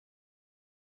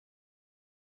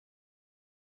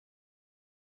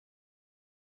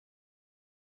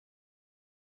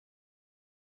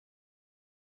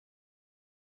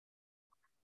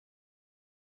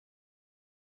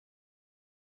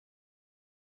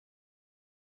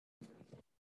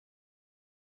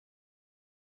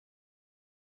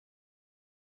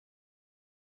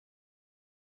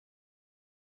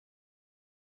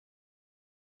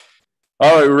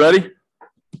All right, we ready?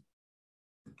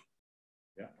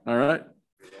 Yeah. All right.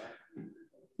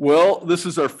 Well, this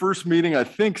is our first meeting, I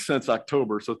think, since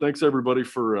October. So thanks everybody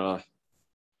for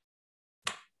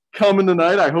coming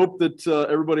tonight. I hope that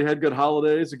everybody had good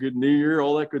holidays, a good New Year,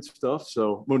 all that good stuff.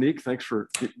 So Monique, thanks for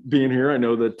being here. I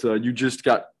know that you just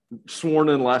got sworn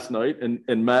in last night,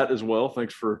 and Matt as well.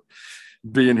 Thanks for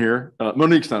being here.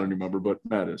 Monique's not a new member, but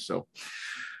Matt is. So,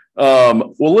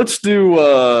 well, let's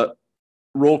do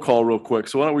roll call real quick.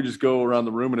 So why don't we just go around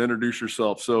the room and introduce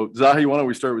yourself? So Zahi, why don't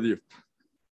we start with you?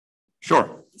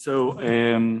 Sure. So,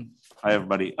 hi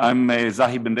everybody. I'm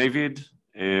Zahi Ben David.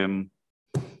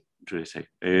 What should I say?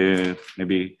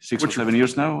 Maybe 6 or 7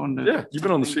 years now. Yeah, you've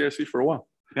been on the CIC for a while.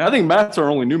 Yeah, I think Matt's our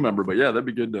only new member, but yeah, that'd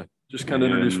be good to just kind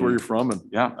of introduce where you're from. And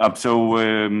yeah, so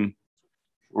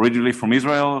originally from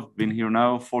Israel. I've been here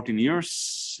now 14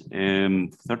 years,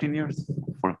 13 years,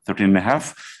 or 13 and a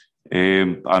half.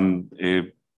 I'm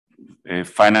a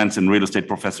finance and real estate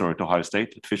professor at Ohio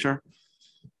State at Fisher,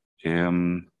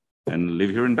 and live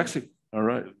here in Bexley. All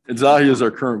right. And Zahi is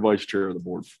our current vice chair of the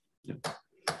board. Yeah.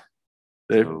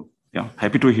 Dave? So, yeah,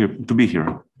 happy to be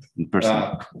here in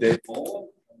person. Dave Mola,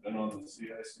 I've been on the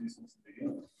CIC since the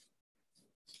beginning.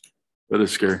 That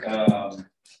is scary.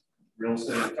 Real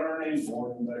estate attorney,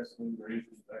 born in Bexley, raised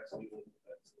in Bexley,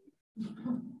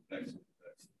 Bexley.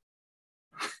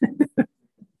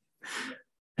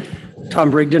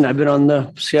 Tom Brigden, I've been on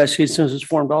the CIC since it's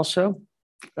formed also.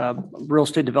 Real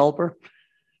estate developer,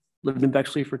 lived in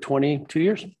Bexley for 22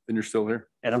 years. And you're still here?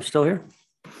 And I'm still here.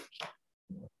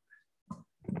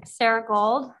 Sarah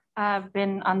Gold, I've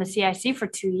been on the CIC for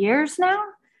 2 years now.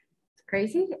 It's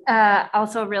crazy.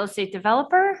 Also a real estate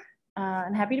developer,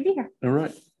 and happy to be here. All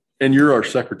right. And you're our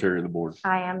secretary of the board.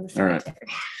 I am the secretary.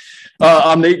 All right.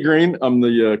 I'm Nate Green. I'm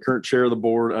the current chair of the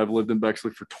board. I've lived in Bexley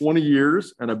for 20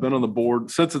 years, and I've been on the board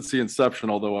since it's the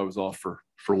inception, although I was off for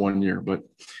 1 year. But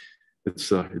it's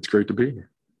great to be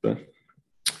here.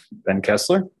 Ben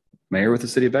Kessler, mayor with the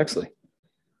city of Bexley.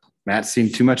 Matt's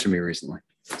seen too much of me recently.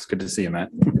 It's good to see you, Matt.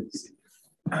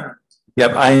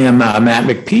 Yep, I am Matt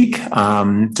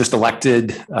McPeak, just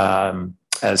elected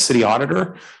as city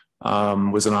auditor.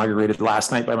 Was inaugurated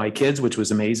last night by my kids, which was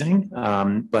amazing.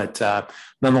 But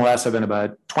nonetheless, I've been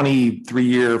about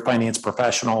 23-year finance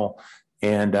professional,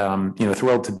 and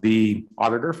thrilled to be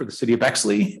auditor for the city of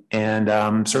Bexley, and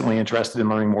certainly interested in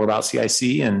learning more about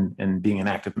CIC and being an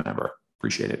active member.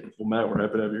 Appreciate it. Well, Matt, we're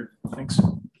happy to have you here. Thanks.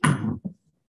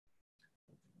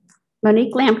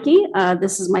 Monique Lamke.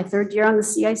 This is my 3rd year on the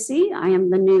CIC. I am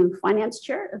the new finance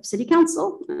chair of City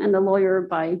Council and a lawyer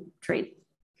by trade.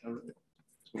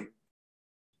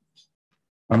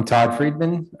 I'm Todd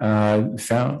Friedman,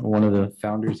 one of the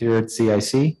founders here at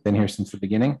CIC. Been here since the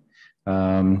beginning.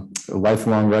 A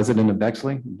lifelong resident of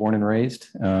Bexley, born and raised.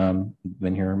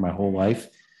 Been here my whole life,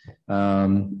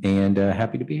 and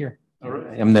happy to be here. All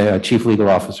right. I'm the chief legal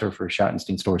officer for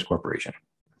Schottenstein Stores Corporation.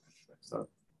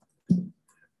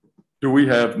 Do we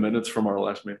have minutes from our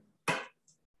last meeting?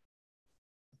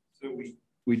 So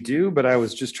we do, but I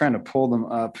was just trying to pull them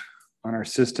up on our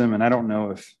system, and I don't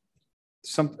know if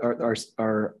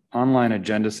our online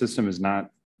agenda system is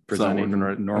not presenting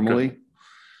right normally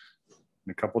in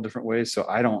a couple different ways. So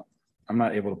I'm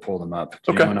not able to pull them up.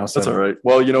 Okay, that's all right.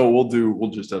 Well,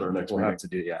 we'll just at our next meeting. Have to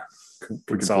do,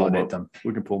 consolidate them.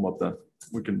 We can pull them up then.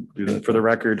 We can do that. And for the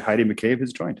record, Heidi McCabe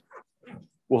has joined.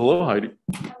 Well, hello, Heidi.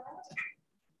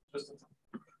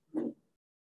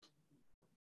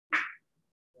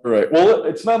 All right. Well,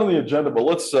 it's not on the agenda, but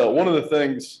let's. One of the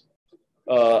things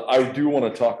I do want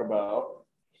to talk about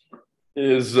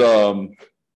is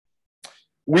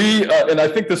we, and I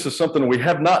think this is something we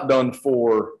have not done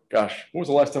for. Gosh, when was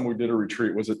the last time we did a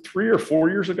retreat? Was it 3 or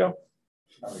 4 years ago?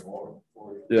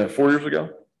 Yeah, 4 years ago.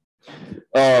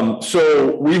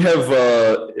 So we have,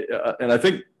 and I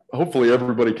think hopefully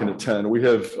everybody can attend. We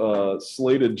have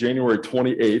slated January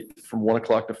 28th from 1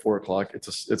 o'clock to 4 o'clock.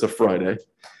 It's a Friday.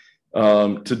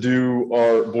 To do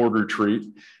our board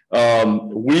retreat.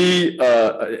 We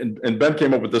and Ben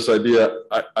came up with this idea.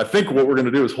 I think what we're going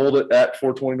to do is hold it at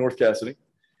 420 North Cassidy.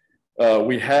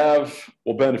 We have,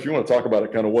 well, Ben, if you want to talk about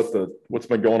it, kind of what's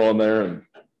been going on there and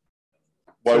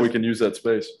why we can use that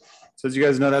space. So as you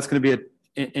guys know, that's going to be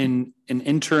an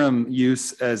interim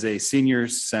use as a senior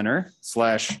center /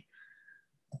 this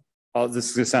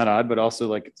is going to sound odd, but also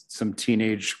like some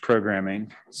teenage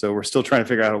programming. So we're still trying to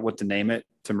figure out what to name it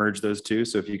to merge those two.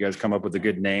 So if you guys come up with a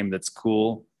good name that's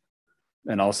cool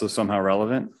and also somehow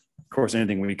relevant, of course,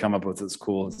 anything we come up with is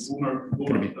cool. It's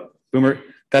going to be Boomer.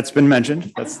 That's been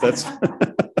mentioned. That's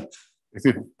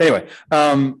anyway.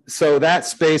 So that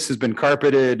space has been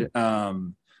carpeted,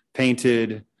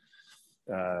 painted,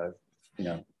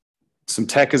 some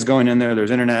tech is going in there.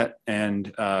 There's internet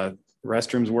and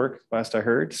restrooms work, last I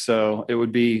heard. So it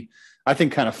would be, I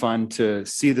think, kind of fun to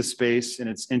see the space in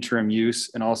its interim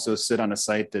use and also sit on a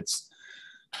site that's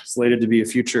slated to be a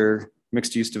future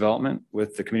mixed use development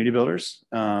with the community builders.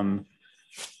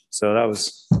 So that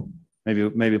was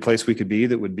maybe a place we could be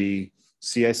that would be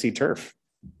CIC turf.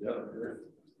 Yeah,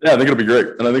 I think it'll be great.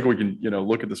 And I think we can,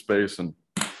 look at the space and,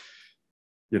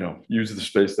 use the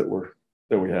space that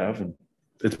we have. And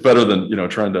it's better than,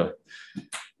 trying to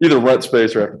either rent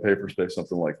space or have to pay for space,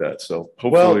 something like that. So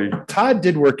hopefully. Well, Todd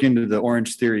did work into the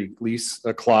Orange Theory lease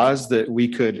a clause that we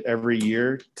could every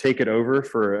year take it over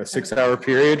for a 6-hour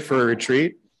period for a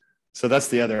retreat. So that's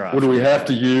the other option. Would we have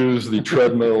to use the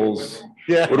treadmills?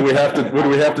 Yeah. Would we have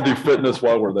to do fitness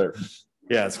while we're there?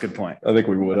 Yeah, that's a good point. I think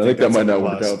we would. I think that might not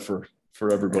work out for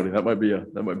everybody. That might be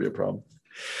a problem.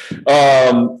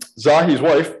 Zahi's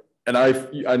wife, and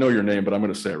I know your name, but I'm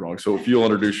going to say it wrong. So if you'll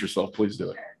introduce yourself, please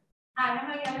do it. Hi,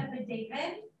 I'm Ayala with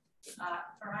David. For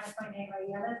my name,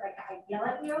 Ayala, like I yell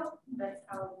at you. That's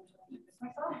how I introduce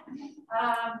myself.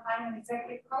 I'm an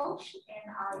executive coach,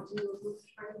 and I do group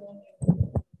training and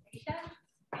implementation.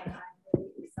 And I'm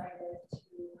really excited to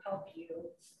help you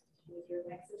with your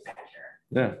next adventure.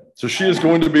 Yeah. So she is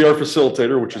going to be our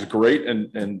facilitator, which is great,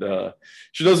 and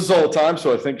she does this all the time.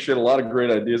 So I think she had a lot of great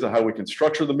ideas of how we can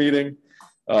structure the meeting,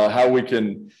 how we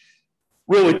can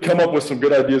really come up with some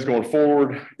good ideas going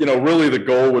forward. Really the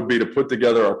goal would be to put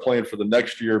together our plan for the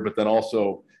next year, but then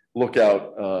also look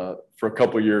out for a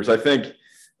couple of years. I think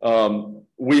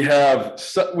we have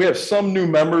some new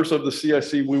members of the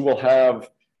CIC. We will have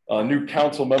new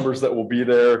council members that will be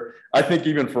there. I think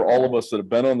even for all of us that have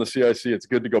been on the CIC, it's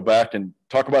good to go back and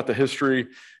talk about the history.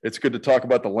 It's good to talk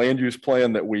about the land use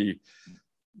plan that we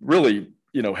really,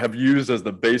 have used as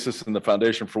the basis and the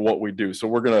foundation for what we do. So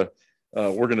we're gonna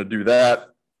do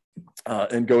that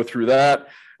and go through that.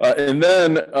 And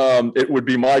then it would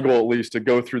be my goal, at least, to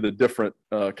go through the different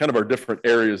kind of our different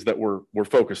areas that we're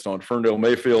focused on: Ferndale,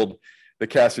 Mayfield, the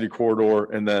Cassidy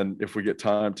corridor, and then if we get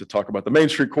time to talk about the Main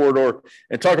Street corridor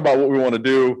and talk about what we want to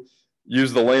do,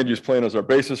 use the land use plan as our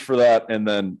basis for that, and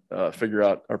then figure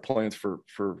out our plans for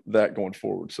that going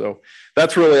forward. So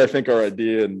that's really, I think, our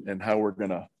idea and how we're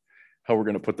gonna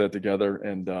put that together.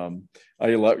 And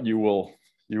you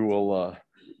will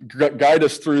guide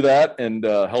us through that and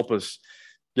help us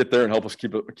get there and help us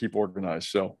keep organized.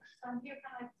 So I'm here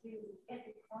kind of to get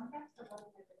the context of what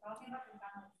we're talking about and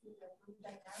kind of see the group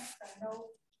dynamics. I know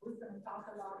we're going to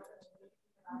talk a lot.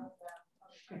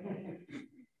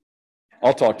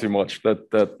 I'll talk too much.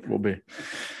 That will be,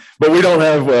 but we don't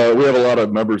have we have a lot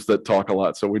of members that talk a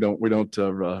lot, so we don't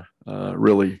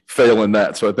really fail in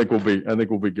that. So I think we'll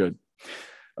be good.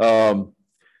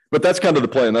 But that's kind of the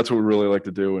plan. That's what we really like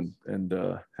to do and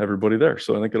have everybody there.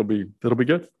 So I think it'll be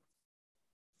good.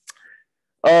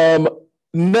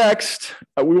 Next,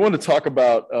 we want to talk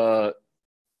about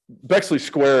Bexley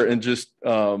Square and just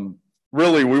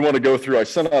really we want to go through. I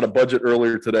sent out a budget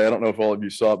earlier today. I don't know if all of you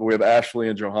saw it, but we have Ashley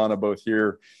and Johanna both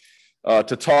here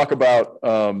to talk about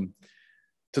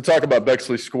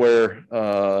Bexley Square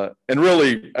and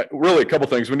really a couple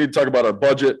things. We need to talk about our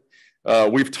budget.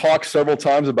 We've talked several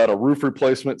times about a roof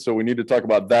replacement, so we need to talk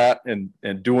about that and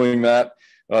doing that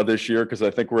this year, because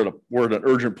I think we're at an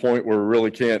urgent point where we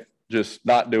really can't just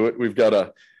not do it. We've got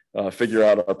to figure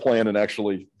out our plan and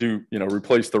actually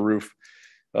replace the roof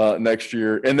next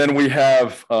year. And then we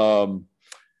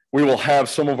will have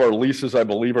some of our leases, I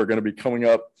believe, are going to be coming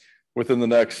up within the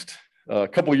next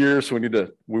couple of years. So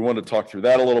we want to talk through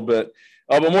that a little bit.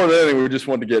 But more than anything, we just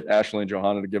wanted to get Ashley and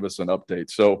Johanna to give us an update.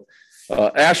 So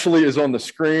Ashley is on the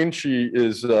screen. She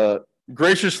is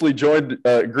graciously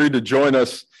agreed to join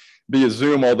us via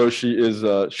Zoom, although she's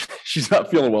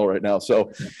not feeling well right now.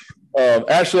 So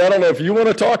Ashley, I don't know if you want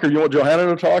to talk or you want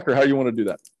Johanna to talk or how you want to do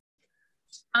that.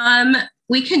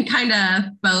 We can kind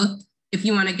of both, if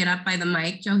you want to get up by the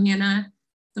mic, Johanna,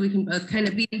 so we can both kind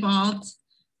of be involved.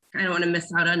 I don't want to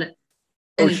miss out on it.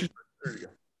 Oh, there you go.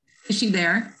 Is she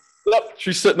there? Yep,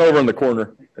 she's sitting over in the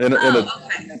corner. Okay.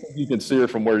 You can see her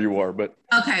from where you are, but.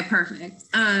 Okay, perfect.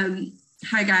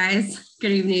 Hi guys,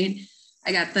 good evening.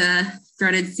 I got the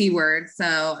dreaded C word,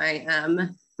 so I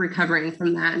am recovering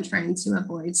from that and trying to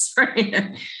avoid spraying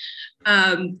it.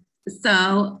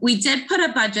 So we did put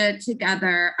a budget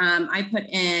together. I put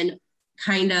in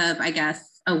kind of, I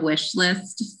guess, a wish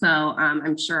list. So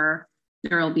I'm sure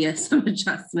there will be some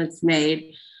adjustments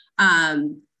made.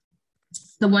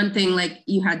 The one thing, like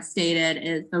you had stated,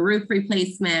 is the roof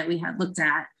replacement. We had looked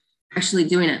at actually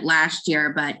doing it last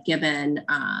year, but given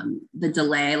the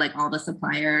delay, like all the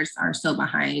suppliers are so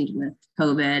behind with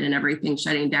COVID and everything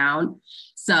shutting down.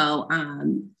 So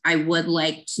I would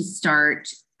like to start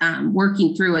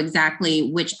working through exactly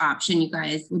which option you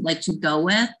guys would like to go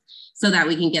with so that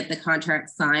we can get the contract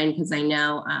signed, because I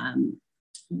know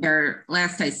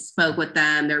last I spoke with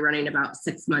them, they're running about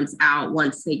 6 months out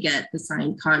once they get the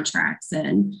signed contracts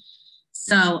in.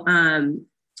 So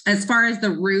as far as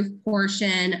the roof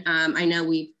portion, I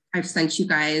know I've sent you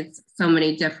guys so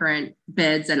many different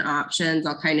bids and options.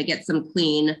 I'll kind of get some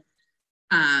clean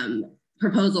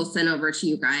proposals sent over to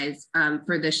you guys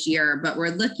for this year, but we're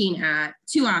looking at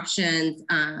two options.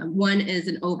 One is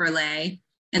an overlay,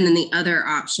 and then the other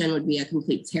option would be a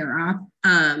complete tear off.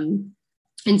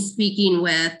 And speaking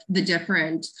with the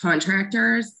different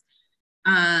contractors,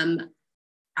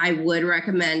 I would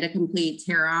recommend a complete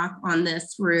tear off on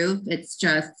this roof. It's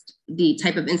just the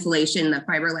type of insulation, the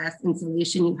fiberglass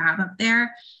insulation you have up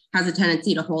there has a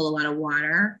tendency to hold a lot of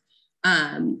water,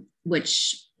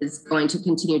 which is going to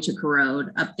continue to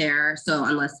corrode up there. So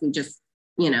unless we just,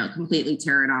 completely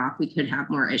tear it off, we could have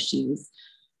more issues.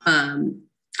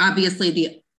 Obviously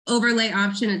the overlay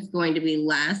option is going to be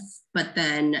less, but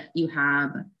then you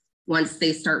have, once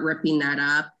they start ripping that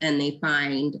up and they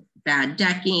find bad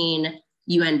decking,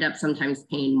 you end up sometimes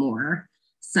paying more.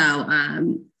 So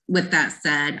with that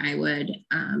said, I would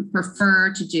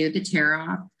prefer to do the tear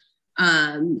off.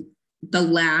 The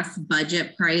last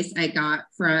budget price I got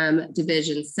from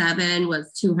Division 7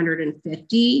 was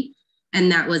 $250,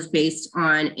 and that was based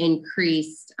on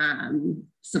increased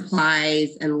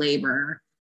supplies and labor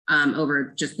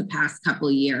over just the past couple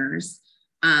of years.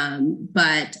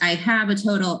 But I have a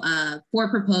total of 4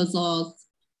 proposals.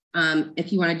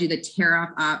 If you want to do the tear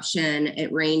off option,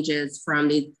 it ranges from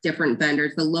these different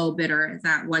vendors. The low bidder is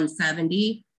at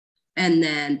 $170, and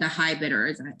then the high bidder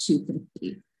is at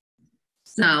 $250.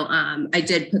 So I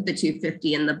did put the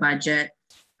 $250 in the budget,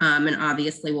 and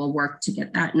obviously we'll work to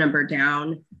get that number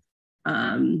down.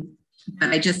 But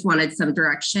I just wanted some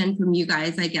direction from you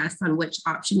guys, I guess, on which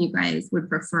option you guys would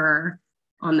prefer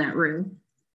on that roof.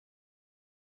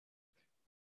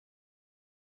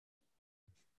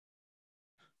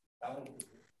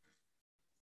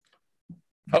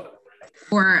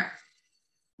 Or,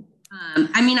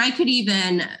 I mean, I could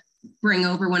even bring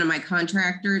over one of my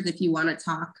contractors if you want to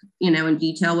talk, in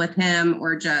detail with him,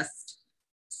 or just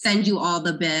send you all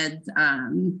the bids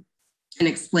and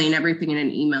explain everything in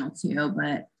an email too.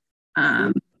 But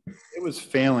it was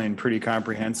failing pretty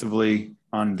comprehensively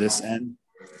on this end.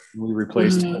 We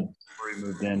replaced it before we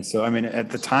moved in. So, I mean, at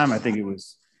the time, I think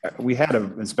we had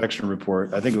an inspection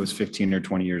report. I think it was 15 or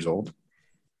 20 years old.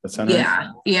 That sound right?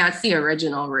 Yeah, it's the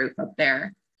original roof up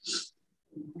there.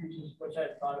 Which I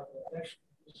thought of actually,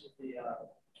 yeah.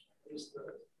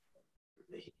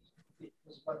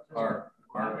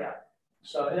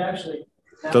 So it actually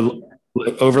the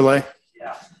overlay.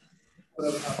 Yeah.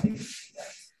 The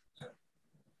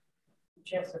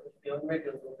chance of it feeling maybe a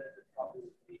little bit probably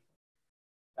would be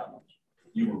that much.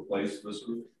 You replaced this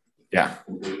roof? Yeah.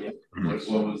 What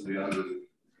was the other?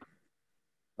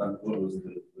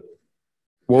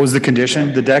 What was the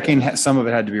condition? The decking, some of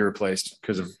it had to be replaced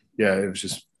because of, it was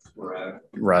just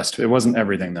rust. It wasn't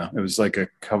everything though. It was like it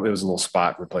was a little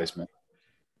spot replacement.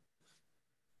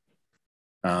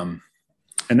 And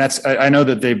that's, I know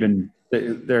that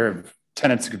their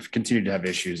tenants have continued to have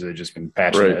issues. They've just been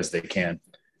patching it as they can.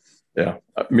 Yeah.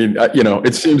 I mean,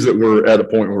 it seems that we're at a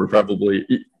point where we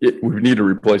need to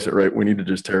replace it, right? We need to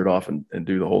just tear it off and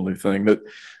do the whole new thing. But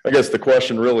I guess the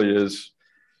question really is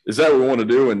that what we want to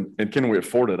do, and can we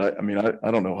afford it? I mean,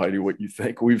 I don't know, Heidi, what you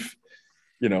think. We've,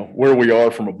 where we are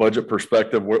from a budget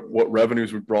perspective, what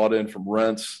revenues we brought in from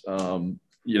rents,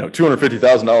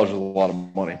 $250,000 is a lot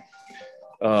of money.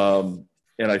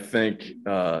 And I think,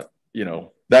 that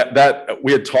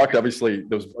we had talked, obviously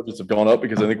those budgets have gone up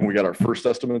because I think when we got our first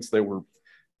estimates, they were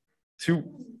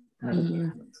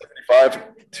 275,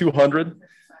 200.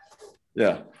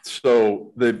 Yeah.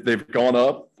 So they've gone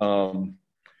up. I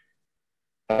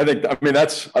mean,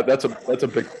 that's a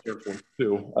big point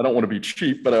too. I don't want to be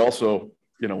cheap, but I also,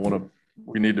 we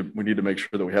need to make sure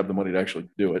that we have the money to actually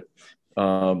do it.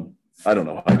 I don't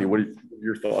know, Heidi, what are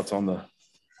your thoughts on the?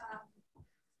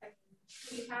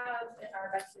 We have in our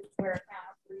investment square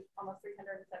account almost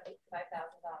 $375,000.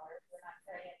 We're not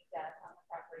carrying any debt on the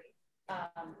property.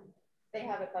 They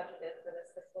have it budgeted for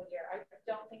this fiscal year. I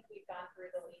don't think we've gone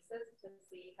through the leases to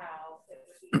see how it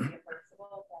would be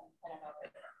reimbursable. I don't know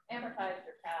if it's amortized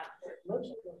or capped.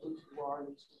 Most of those leases were our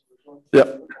leases.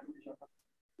 Yep.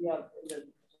 Yeah.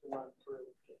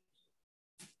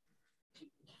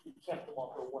 You kept them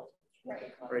all for one.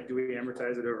 Right. Do we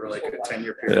amortize it over like a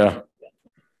 10-year period? Yeah.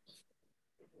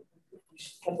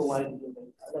 Kept the line. I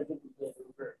think we did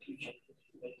very few changes.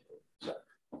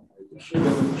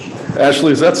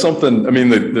 Ashley, is that something, I mean,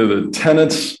 the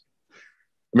tenants,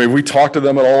 I mean, we talked to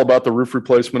them at all about the roof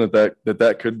replacement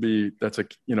that could be, that's a,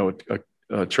 you know,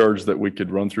 a charge that we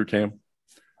could run through CAM?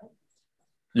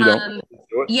 You don't?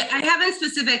 Yeah, I haven't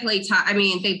specifically talked. I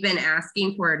mean, they've been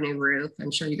asking for a new roof.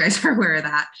 I'm sure you guys are aware of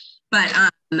that.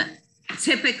 But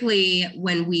typically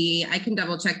when I can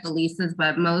double check the leases,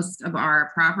 but most of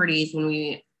our properties, when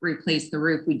we replace the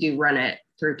roof, we do run it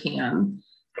through CAM.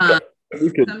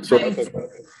 Sometimes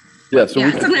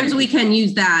we can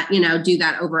use that, you know, do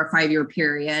that over a 5-year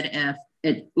period if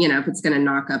it, you know, if it's going to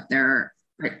knock up their,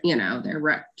 you know,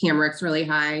 their CAM REC's really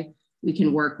high, we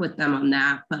can work with them on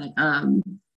that. But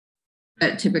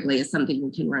typically it's something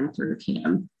we can run through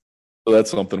CAM. So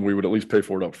that's something we would at least pay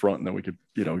for it up front, and then we could,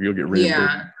 you know, you'll get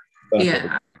reimbursed.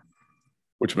 Yeah.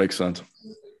 Which makes sense.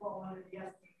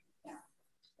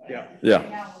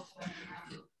 Yeah.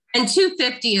 And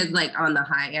 250 is like on the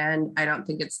high end. I don't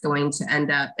think it's going to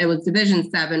end up. It was Division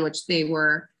 7, which they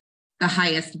were the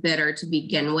highest bidder to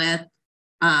begin with.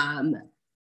 And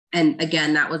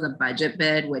again, that was a budget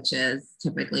bid, which is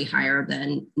typically higher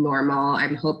than normal.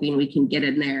 I'm hoping we can get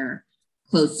in there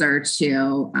closer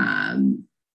to, I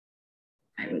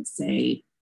would say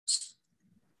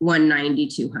 190,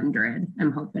 200.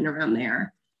 I'm hoping around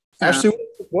there. So, actually,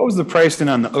 what was the pricing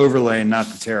on the overlay and not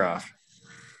the tear off?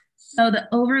 So the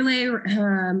overlay,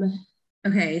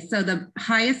 okay, so the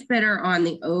highest bidder on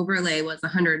the overlay was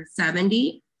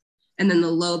 170, and then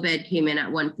the low bid came in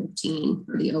at 115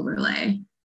 for the overlay.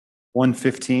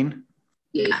 115?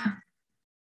 Yeah.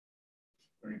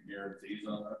 Any guarantees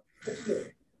on that?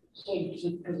 So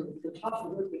because of the top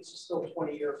of the roof, it's still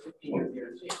 20-year, 15-year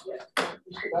guarantee. Yeah.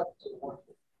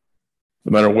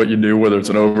 No matter what you do, whether it's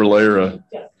an overlay or a.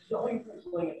 Yeah, the only thing is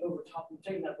laying it over top and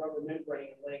taking that rubber membrane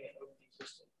and laying it over the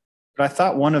existing. But I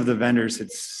thought one of the vendors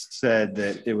had said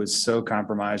that it was so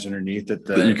compromised underneath that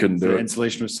the you couldn't do it.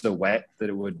 Insulation was so wet that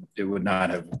it would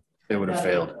have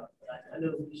failed. I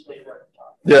know we just laid it right on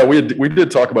top. Yeah, we did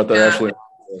talk about that, Ashley.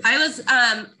 I was,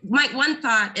 my one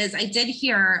thought is I did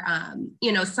hear,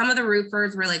 you know, some of the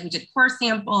roofers were like, we did core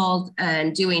samples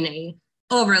and doing a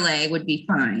overlay would be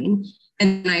fine.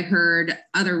 And I heard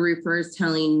other roofers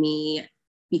telling me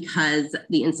because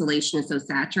the insulation is so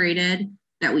saturated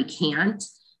that we can't.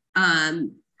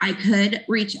 I could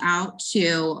reach out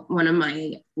to one of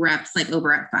my reps, like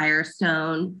over at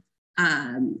Firestone,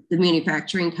 the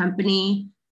manufacturing company,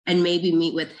 and maybe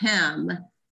meet with him.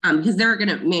 Because they're going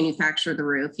to manufacture the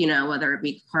roof, you know, whether it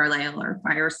be Carlisle or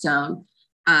Firestone,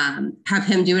 have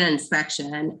him do an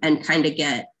inspection and kind of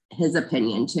get his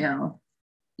opinion too,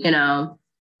 you know.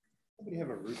 We have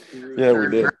a roof guru. Yeah, we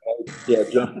did. Yeah,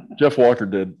 Jeff Walker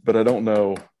did, but I don't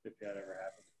know if that ever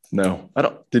happened. No, I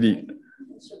don't. Did he?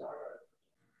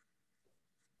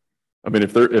 I mean,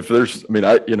 if there's, I mean,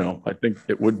 I think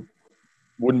it wouldn't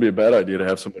be a bad idea to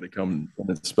have somebody come and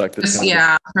inspect it.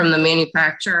 Yeah, from the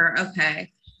manufacturer.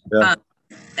 Okay. Yeah.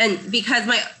 And because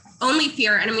my only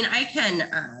fear, and I mean, I can.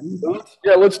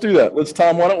 Yeah, let's do that.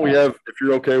 Tom, why don't we have, if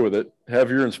you're okay with it,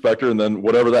 have your inspector, and then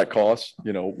whatever that costs,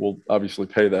 you know, we'll obviously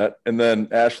pay that. And then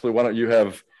Ashley, why don't you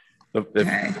have, if they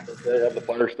have the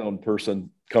Firestone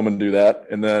person come and do that,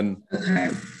 and then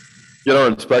get our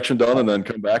inspection done, and then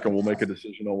come back and we'll make a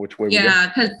decision on which way we go. Yeah,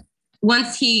 because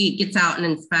once he gets out and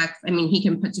inspects, I mean, he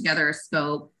can put together a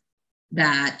scope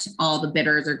that all the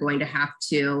bidders are going to have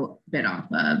to bid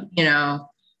off of, you know.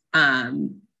 I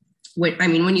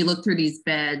mean, when you look through these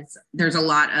bids, there's a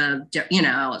lot of, you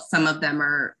know, some of them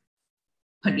are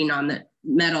putting on the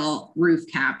metal roof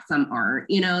cap, some aren't,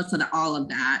 you know, so that all of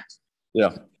that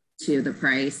to the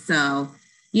price. So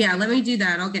yeah, let me do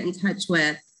that. I'll get in touch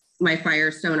with my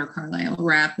Firestone or Carlisle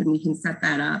rep, and we can set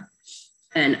that up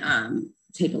and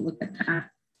take a look at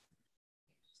that.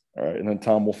 All right, and then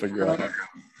Tom will figure out.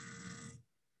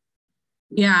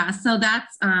 Yeah, so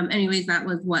that's, anyways, that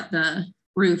was what the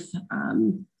roof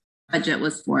budget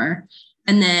was for.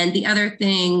 And then the other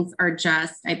things are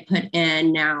just, I put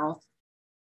in now,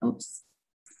 oops.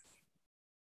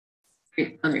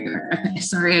 Okay,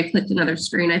 sorry, I clicked another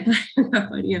screen. I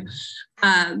thought on you.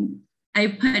 I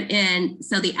put in,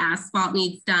 so the asphalt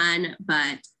needs done,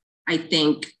 but I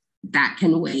think that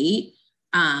can wait.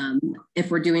 If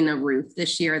we're doing the roof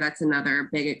this year, that's another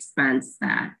big expense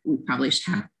that we probably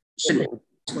shouldn't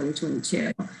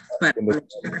 2022, but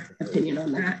your opinion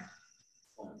on that.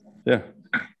 Yeah,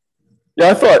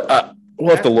 I thought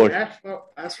we'll have to look.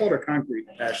 Asphalt or concrete,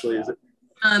 Ashley, is it?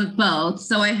 Both.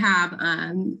 So I have,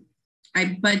 I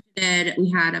budgeted, we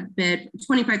had a bid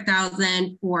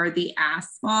 $25,000 for the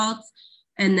asphalt,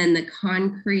 and then the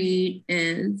concrete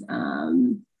is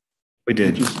We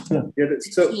did. Yeah.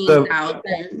 So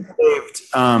 15,000.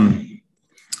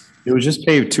 it was just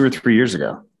paved 2 or 3 years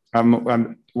ago.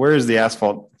 Where is the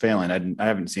asphalt failing? I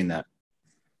haven't seen that.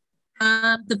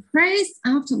 The price,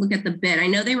 I'll have to look at the bid. I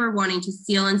know they were wanting to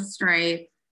seal and stripe.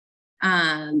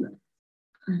 Let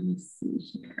me see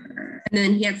here. And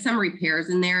then he had some repairs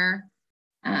in there.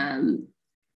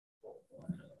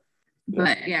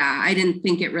 But yeah, I didn't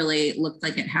think it really looked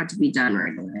like it had to be done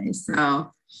right away.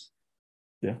 So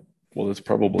Yeah, well, that's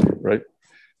probably right.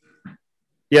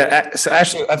 Yeah, so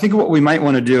actually, I think what we might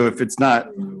want to do, if it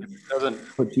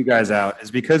doesn't put you guys out,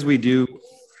 is because we do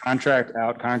contract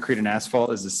out concrete and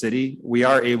asphalt as a city, we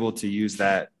are able to use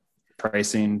that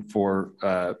pricing for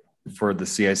the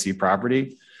CIC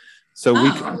property. So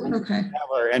we can have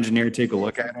our engineer take a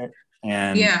look at it,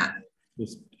 and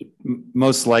just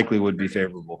most likely would be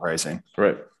favorable pricing.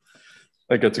 Right.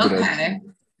 I think that's a good idea.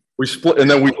 We split, and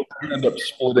then we end up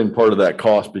splitting part of that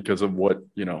cost because of what,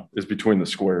 is between the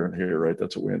square and here, right?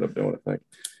 That's what we end up doing, I think.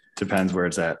 Depends where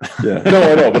it's at. Yeah,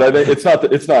 no, I know, but I think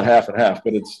it's not half and half,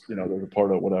 but it's, there's a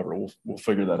part of whatever. We'll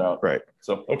figure that out. Right.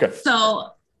 So, okay.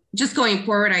 So just going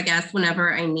forward, I guess,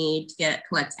 whenever I need to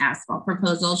collect asphalt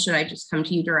proposals, should I just come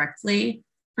to you directly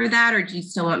for that? Or do you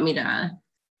still want me to?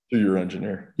 To your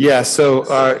engineer. Yeah.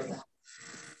 So,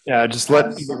 just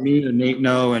let me and Nate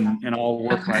know, and I'll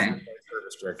work with my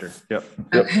service director. Yep.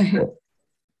 Okay. Yep.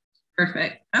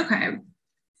 Perfect. Okay.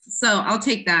 So I'll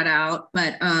take that out,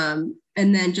 but,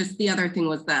 and then just the other thing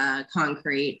was the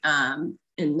concrete, in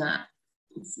the,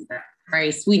 let's see that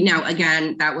price.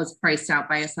 Again, that was priced out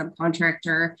by a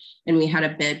subcontractor, and we had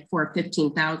a bid for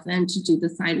 $15,000 to do the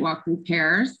sidewalk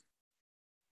repairs.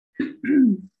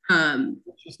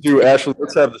 Just do, Ashley,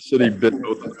 let's have the city bid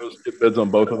both of those, get bids on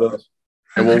both of those.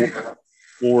 And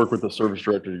we'll work with the service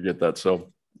director to get that.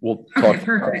 So we'll talk. Okay,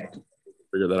 perfect.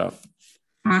 Figure that out.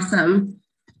 Awesome.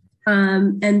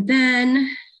 And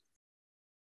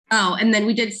then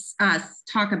we did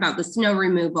talk about the snow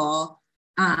removal.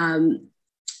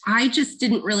 I just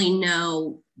didn't really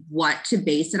know what to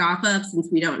base it off of, since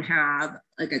we don't have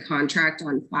like a contract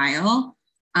on file.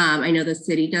 I know the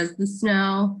city does the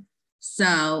snow.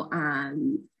 So I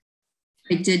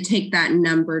did take that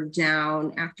number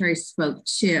down after I spoke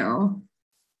to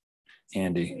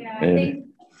Andy. Yeah, I think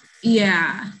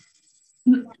yeah.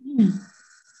 19 was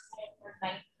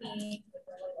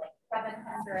really like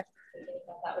 700.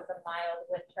 That was a mild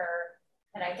winter,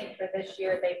 and I think for this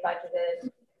year they budgeted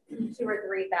 2,000 or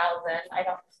 3,000. I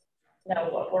don't know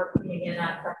what we're putting in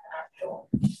at from actual.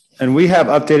 And we have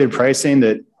updated pricing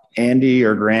that Andy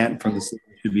or Grant from the city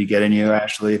should be getting you,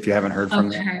 Ashley, if you haven't heard from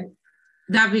them.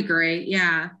 That'd be great.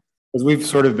 Yeah. Because we've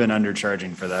sort of been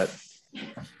undercharging for that.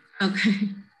 Okay.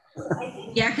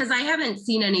 Yeah, because I haven't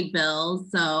seen any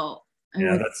bills, so.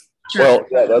 Yeah, that's well.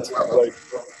 Yeah, that's like.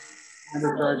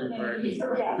 Undercharging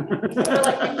for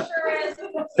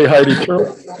Hey Heidi,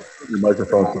 turn your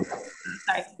microphone.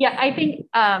 Sorry. Yeah, I think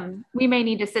we may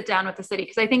need to sit down with the city,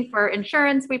 because I think for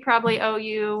insurance we probably owe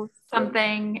you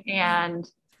something, and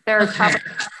there are probably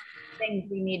things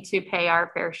we need to pay our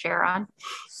fair share on.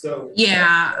 So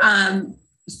yeah,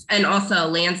 and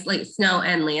also snow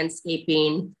and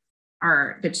landscaping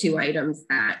are the two items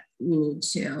that we need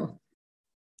to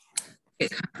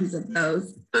get copies of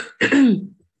those.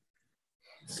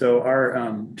 So our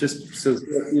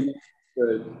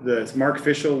the Mark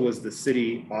Fischel was the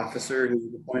city officer who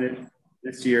was appointed.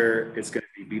 This year it's going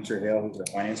to be Beecher Hale, who's the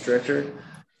finance director.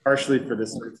 Partially for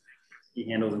this, he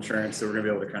handles insurance, so we're going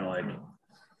to be able to kind of like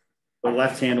the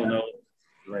left hand will know what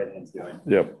the right hand's doing.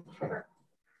 Yep.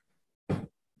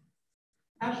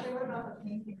 Ashley, what about the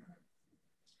painting?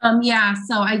 Yeah,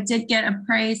 so I did get a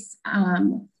price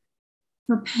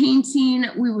for painting.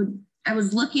 I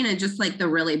was looking at just like the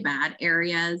really bad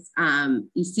areas.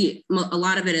 You see a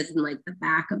lot of it is in like the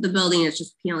back of the building. It's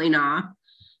just peeling off.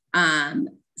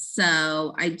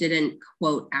 So I didn't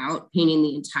quote out painting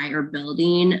the entire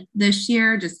building this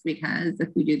year, just because if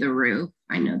we do the roof,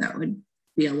 I know that would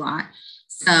be a lot.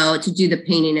 So to do the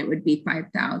painting, it would be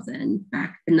 $5,000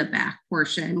 back in the back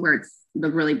portion where it's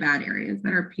the really bad areas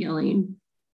that are peeling.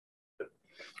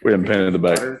 We haven't painted the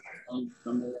back. I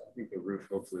think the roof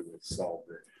hopefully will solve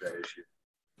that issue.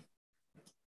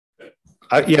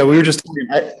 Yeah, we were just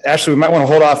actually, we might want to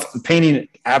hold off. The painting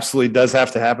absolutely does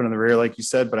have to happen in the rear, like you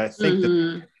said, but I think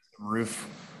the roof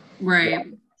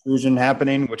intrusion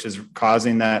happening, which is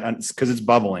causing that because it's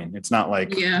bubbling. It's not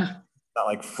like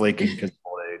flaking because of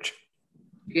old age.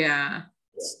 Yeah,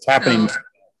 it's happening.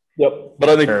 Yep, but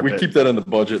I think we keep that in the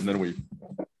budget, and then we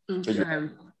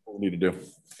figure what we need to do.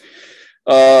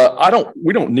 I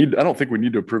don't think we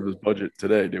need to approve this budget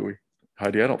today, do we,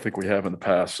 Heidi? I don't think we have in the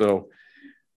past. So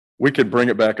we could bring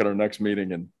it back at our next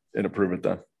meeting and approve it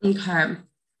then. Okay.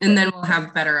 And then we'll have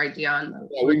a better idea on those.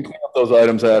 Yeah, we can clean up those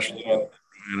items, Ashley,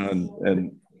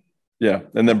 and yeah,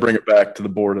 and then bring it back to the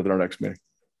board at our next meeting.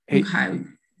 Hey, Okay.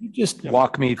 you just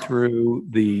walk me through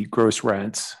the gross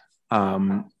rents.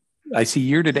 I see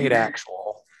year-to-date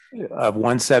actual of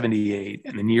 178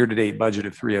 and then year-to-date budget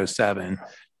of 307.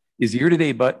 Is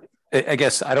year-to-date, but I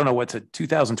guess I don't know what's a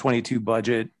 2022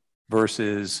 budget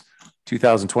versus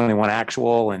 2021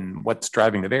 actual and what's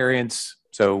driving the variance.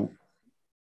 So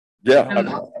Yeah,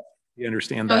 you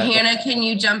understand So that? Hannah, can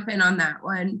you jump in on that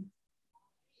one?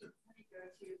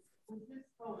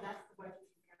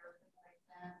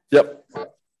 yep.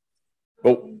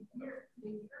 Oh,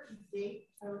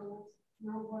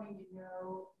 You're going to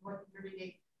know what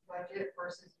year-to-date budget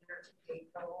versus year-to-date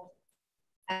total.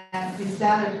 And is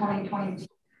that a 2022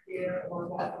 year or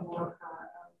is that a more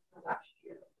last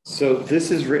year? So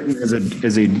this is written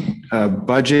as a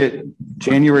budget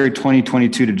January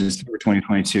 2022 to December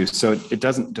 2022. So it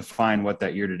doesn't define what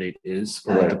that year to date is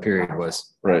or what the period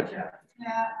was. right. Yeah,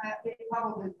 it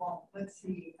probably won't. Let's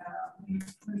see. Let me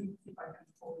see if I can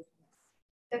pull it.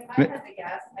 If I had to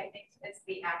guess, I think it's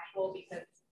the actual because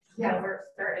we're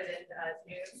started in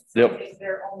June. So Yep. I think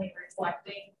they're only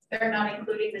reflecting, they're not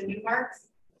including the new marks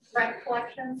rent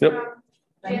collections Yep. from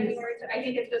January. So I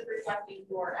think it's just reflecting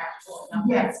your actual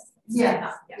numbers.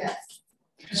 Yes.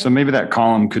 So maybe that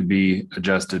column could be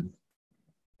adjusted.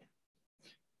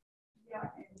 Yeah,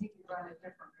 and you can run a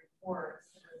different report.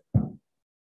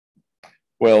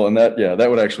 Well, and that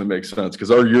would actually make sense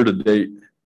because our year to date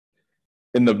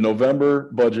in the November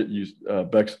budget,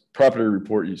 Beck's property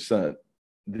report you sent,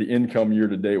 the income year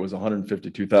to date was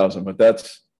 152,000, but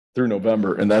that's through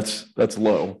November, and that's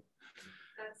low.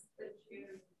 That's the June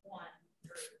 1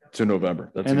 to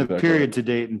November. That's And the exactly period right. to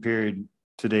date and period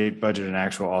to date budget and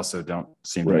actual also don't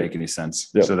seem to Right. make any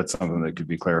sense. Yep. So that's something that could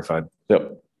be clarified.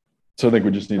 Yep. So I think we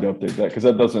just need to update that because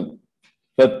that doesn't,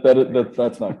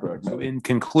 that's not correct. So in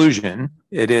conclusion,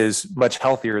 it is much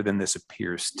healthier than this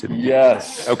appears to be.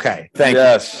 Yes. Okay. Thank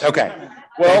Yes. you. Okay.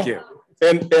 Well, Thank you.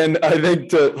 And I think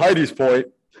to Heidi's point,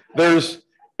 there's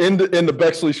in the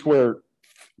Bexley Square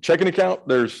checking account,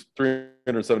 there's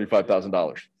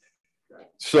 $375,000.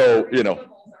 So,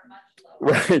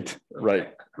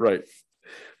 right.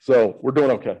 So we're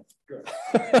doing okay.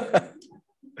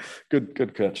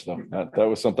 Good catch though. That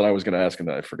was something I was going to ask and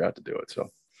then I forgot to do it. So,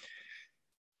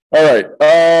 all right.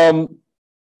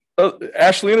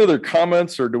 Ashley, any other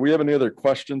comments or do we have any other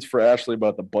questions for Ashley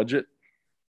about the budget?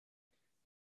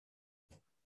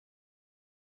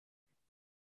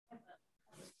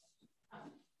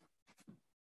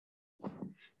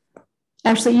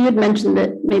 Actually, you had mentioned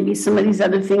that maybe some of these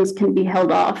other things can be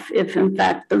held off if in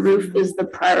fact the roof is the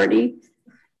priority.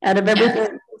 Out of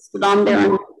everything listed on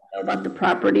there about the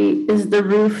property, is the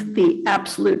roof the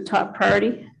absolute top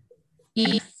priority?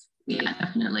 Yes, yeah,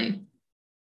 definitely.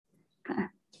 Okay.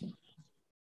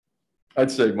 I'd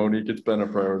say, Monique, it's been a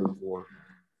priority for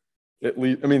at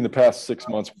least, the past 6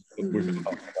 months we've been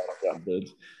talking about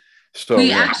bids. So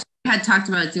We actually had talked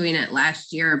about doing it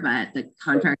last year, but the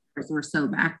contractors were so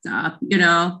backed up, we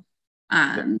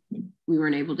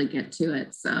weren't able to get to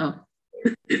it. So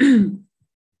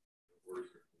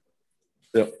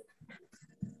Yep.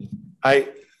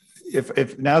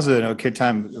 If now's an okay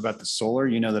time about the solar,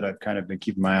 that I've kind of been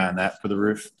keeping my eye on that for the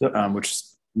roof, which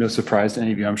is no surprise to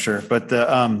any of you, I'm sure. But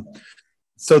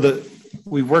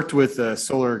we worked with a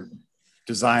solar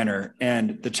designer,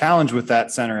 and the challenge with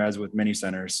that center, as with many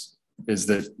centers, is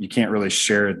that you can't really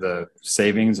share the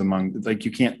savings among,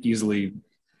 you can't easily,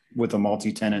 with a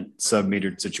multi-tenant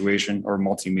sub-metered situation or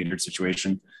multi-metered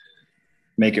situation,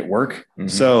 make it work. Mm-hmm.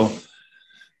 So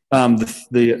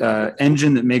the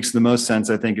engine that makes the most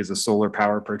sense, I think, is a solar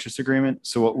power purchase agreement.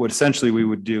 So what essentially we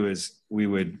would do is we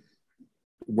would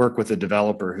work with a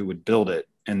developer who would build it,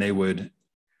 and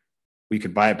we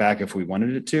could buy it back if we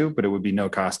wanted it to, but it would be no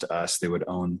cost to us. They would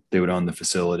own the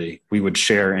facility. We would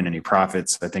share in any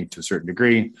profits, I think, to a certain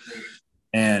degree.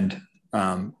 And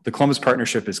the Columbus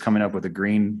Partnership is coming up with a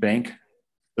green bank.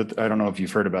 But I don't know if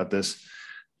you've heard about this,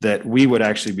 that we would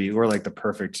actually we're like the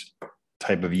perfect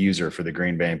type of user for the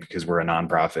green bank because we're a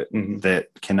nonprofit that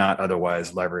cannot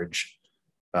otherwise leverage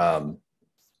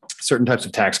certain types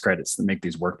of tax credits that make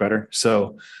these work better.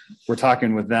 So we're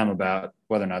talking with them about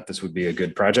whether or not this would be a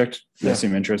good project. They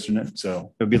seem interested in it.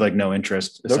 So it would be like no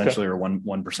interest essentially, or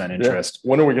 1% interest. Yeah.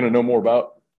 When are we going to know more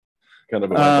about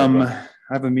I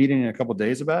have a meeting in a couple of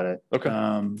days about it. Okay.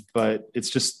 But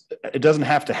it doesn't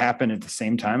have to happen at the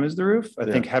same time as the roof. I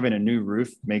think having a new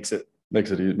roof makes it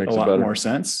makes it a lot more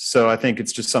sense. So I think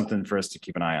it's just something for us to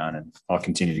keep an eye on, and I'll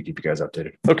continue to keep you guys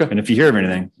updated. Okay. And if you hear of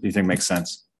anything you think makes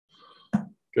sense,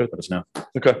 good, let us know.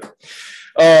 Okay.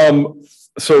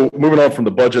 So moving on from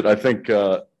the budget, I think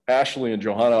Ashley and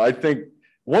Johanna, I think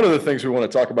one of the things we want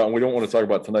to talk about, and we don't want to talk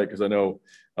about tonight because I know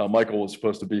Michael was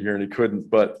supposed to be here and he couldn't,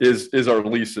 but is our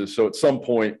leases. So at some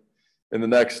point in the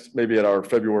next, maybe at our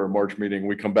February or March meeting,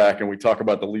 we come back and we talk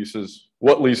about the leases,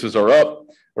 what leases are up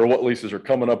or what leases are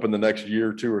coming up in the next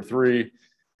year, 2 or 3,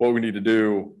 what we need to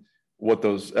do, what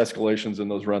those escalations and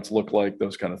those rents look like,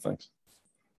 those kind of things.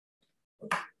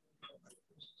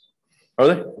 Are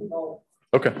they?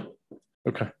 Okay.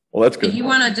 Okay. Well, that's good. You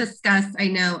want to discuss, I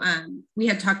know we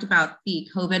had talked about the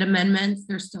COVID amendments.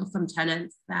 There's still some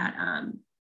tenants that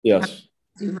yes,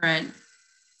 do rent.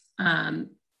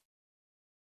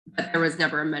 But there was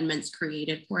never amendments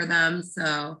created for them.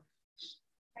 So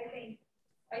I think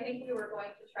we were going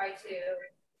to try to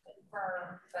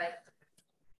confirm, but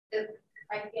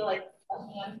I feel like a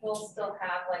handful still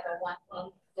have like a 1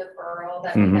 month deferral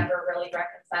that we never really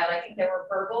reconciled. I think there were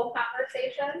verbal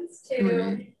conversations to the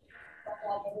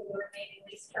remaining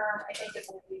lease term. I think it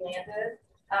will be landed.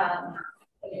 And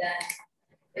then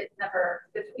it never,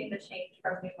 between the change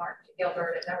from Newmark to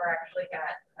Gilbert, it never actually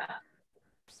got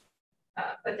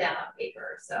put down on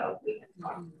paper. So we can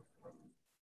talk,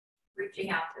 reaching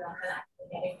out to them and actually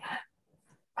getting that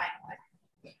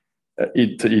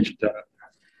finalized. To each tenant.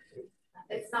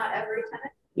 It's not every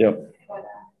tenant. Yep. But,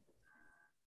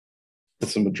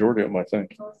 it's the majority of them, I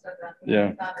think. most of them.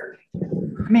 Yeah.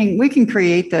 I mean, we can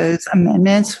create those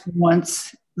amendments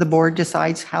once the board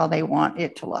decides how they want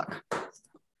it to look.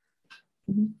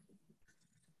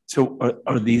 So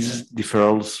are these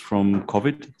deferrals from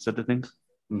COVID? Is that the thing?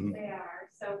 Mm-hmm. They are.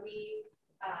 So we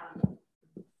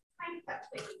kind of kept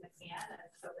taking the can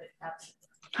and so it kept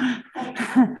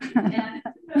and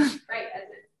right as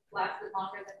it lasted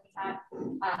longer than we had.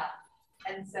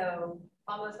 And so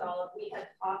almost all of we had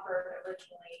offered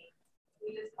originally,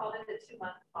 we just called it a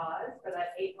 2-month pause for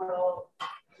that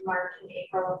March and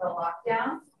April of the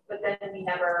lockdown, but then we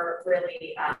never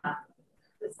really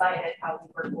decided how we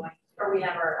were going, or we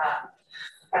never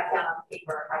got down on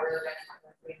paper how we were going to have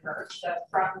them reimbursed. So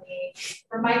from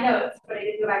my notes, but I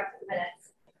didn't go back to the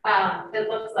minutes, it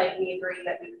looks like we agreed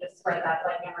that we would just spread that,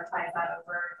 like amortize that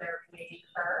over their remaining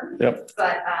term. Yep.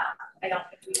 But I don't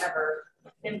think we ever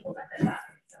implemented that.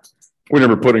 So. We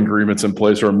never put agreements in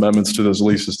place or amendments to those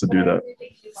leases to do that. I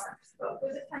think you spoke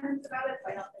with the tenants about it,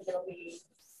 so I don't think it'll be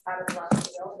out of left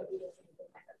field, but we just need to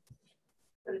kind of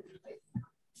put it in place.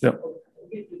 Yep.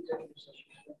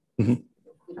 Mm-hmm.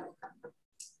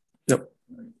 Yep.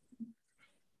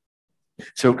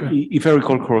 So if I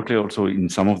recall correctly, also in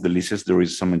some of the leases, there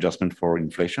is some adjustment for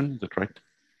inflation. Is that correct?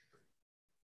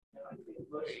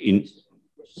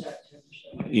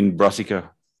 In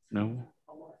Brassica, no?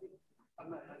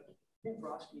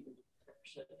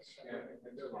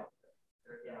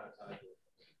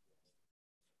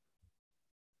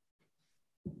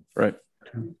 Right.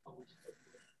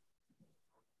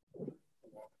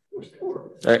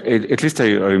 At least I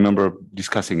remember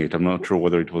discussing it. I'm not sure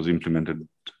whether it was implemented.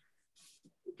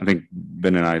 I think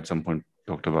Ben and I at some point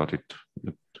talked about it.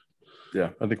 But yeah,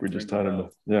 I think we just had him.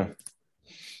 Yeah.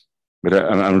 But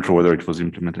I'm not sure whether it was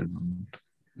implemented.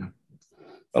 Yeah.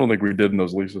 I don't think we did in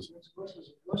those leases.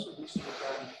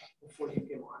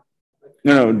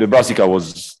 No, the Brassica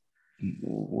was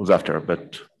after,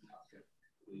 but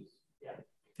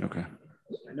okay.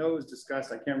 I know it was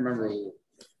discussed. I can't remember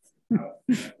how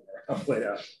it played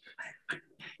out.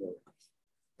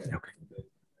 Okay.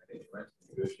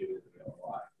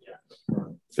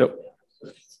 Yep.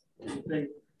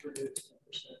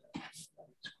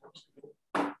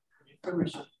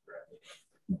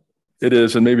 It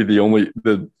is, and maybe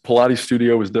the Pilates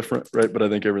studio is different, right? But I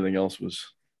think everything else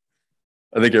was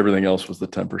the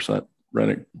 10%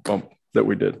 renting bump that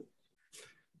we did.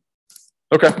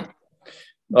 Okay.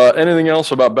 Anything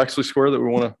else about Bexley Square that we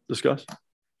want to discuss?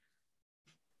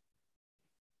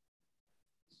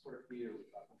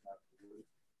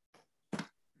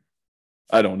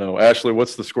 I don't know. Ashley,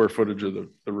 what's the square footage of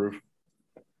the roof?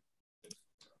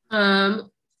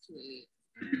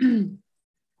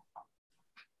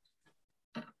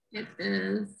 It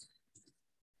is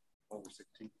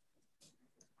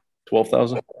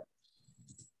 12,000?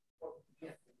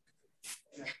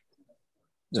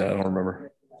 Yeah, I don't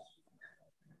remember.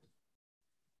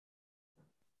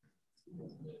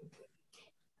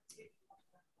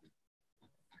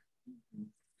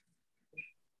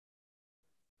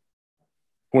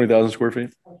 $20,000 square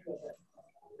feet.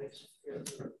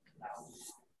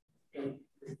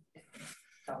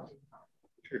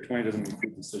 Sure, 20 doesn't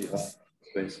include the city hall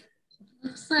space.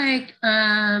 Looks like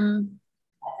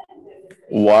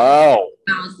Wow.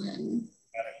 1,000.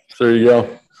 There you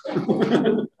go.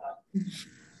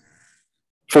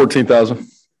 14,000.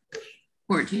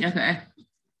 14. Okay.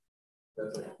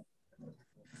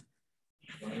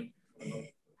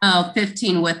 Oh,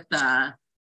 15 with the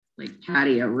like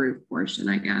patio roof portion,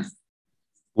 I guess.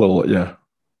 Little, yeah.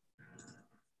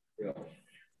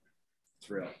 It's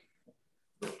real.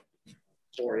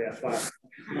 4, yeah, 5.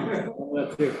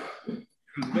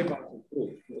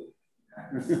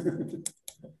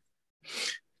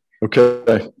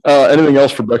 Okay. Anything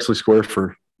else for Bexley Square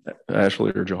for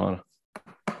Ashley or Johanna?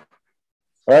 All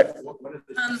right.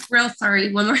 Real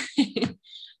sorry, one more thing.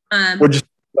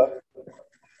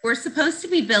 We're supposed to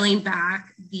be billing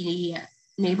back the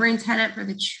neighboring tenant for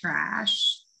the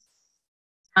trash.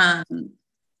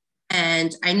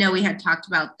 And I know we had talked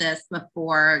about this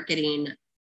before, getting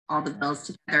all the bills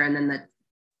together, and then the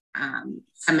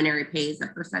seminary pays a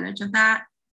percentage of that.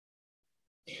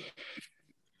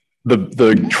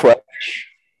 The trash.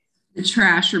 The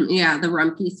trash, yeah, the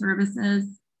Rumpke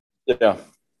services. Yeah,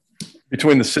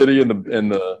 between the city and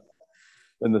the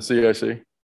CIC.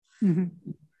 Mm-hmm.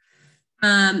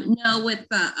 No, with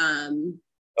the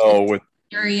with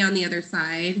area on the other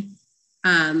side,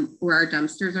 where our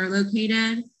dumpsters are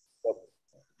located,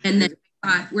 and then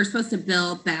we're supposed to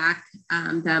bill back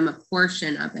them a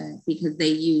portion of it because they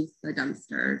use the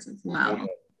dumpsters as well.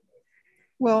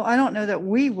 Well, I don't know that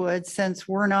we would, since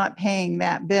we're not paying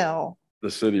that bill.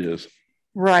 The city is.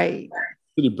 Right.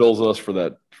 The city bills us for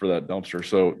that dumpster,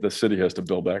 so the city has to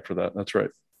bill back for that. That's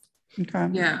right. Okay.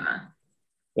 Yeah.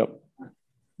 Yep.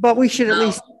 But we should at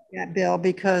least pay that bill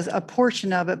because a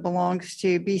portion of it belongs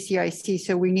to BCIC,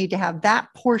 so we need to have that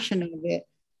portion of it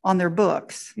on their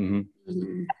books. Mm-hmm.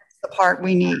 That's the part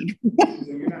we need.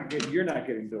 You're not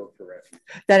getting billed for refuse.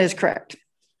 That is correct.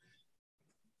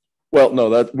 Well, no,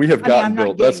 that we have gotten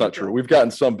billed. That's not true. Bill. We've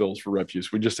gotten some bills for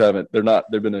refuse. We just haven't.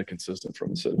 They've been inconsistent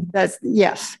from the city. That's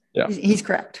yes. Yeah. He's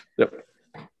correct. Yep.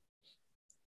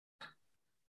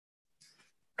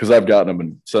 Because I've gotten them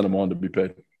and sent them on to be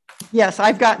paid. Yes,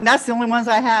 I've gotten. That's the only ones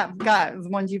I have got. The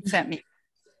ones you've sent me.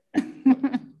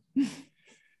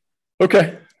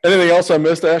 Okay. Anything else I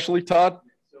missed, Ashley? Todd?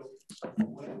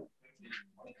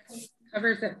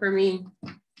 Covers it for me.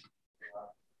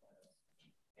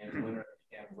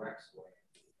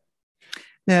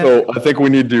 So I think we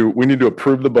need to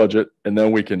approve the budget, and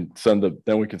then we can send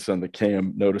the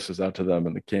CAM notices out to them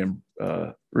and the CAM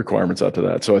requirements out to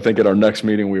that. So I think at our next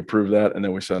meeting we approve that, and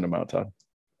then we send them out, Todd.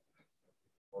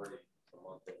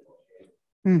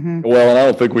 Mm-hmm. Well, and I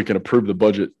don't think we can approve the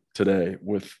budget today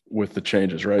with the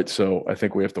changes, right? So I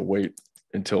think we have to wait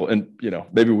until, and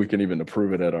maybe we can even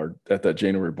approve it at that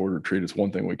January board retreat. It's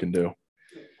one thing we can do.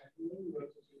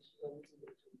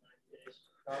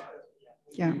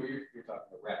 Yeah.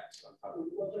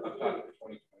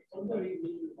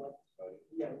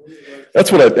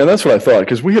 That's what I thought,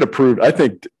 because we had approved. I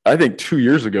think 2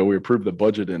 years ago we approved the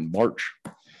budget in March.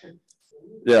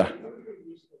 Yeah.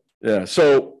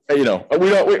 So we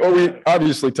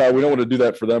obviously, Todd, we don't want to do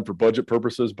that for them for budget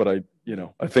purposes, but I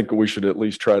think we should at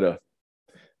least try to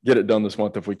get it done this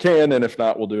month if we can, and if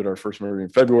not, we'll do it our first meeting in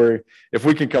February. If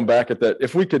we can come back at that,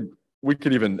 if we could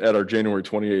even at our January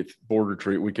 28th board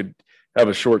retreat, we could have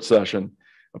a short session,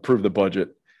 approve the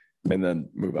budget, and then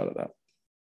move out of that.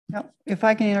 Yep. If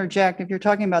I can interject, if you're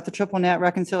talking about the triple net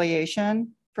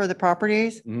reconciliation for the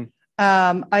properties,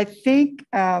 Mm-hmm. I think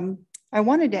I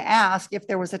wanted to ask if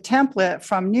there was a template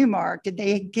from Newmark. Did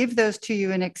they give those to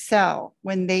you in Excel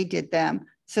when they did them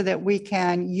so that we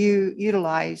can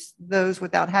utilize those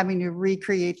without having to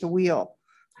recreate the wheel?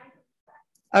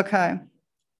 Okay.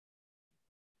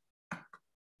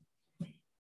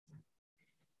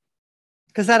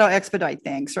 Because that'll expedite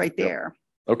things right there.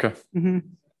 Okay. Mm-hmm.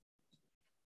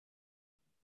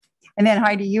 And then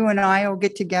Heidi, you and I will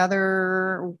get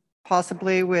together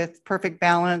possibly with Perfect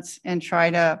Balance and try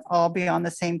to all be on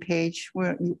the same page.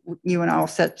 You and I will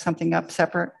set something up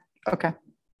separate. Okay.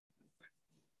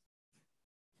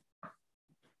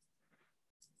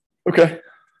 Okay.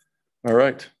 All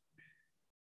right.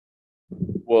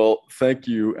 Well, thank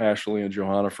you, Ashley and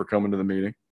Johanna, for coming to the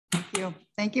meeting. Thank you.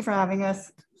 Thank you for having us.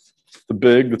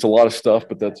 That's a lot of stuff,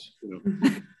 but that's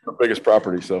our biggest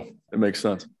property, so it makes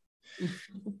sense.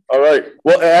 All right.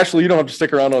 Well, Ashley, you don't have to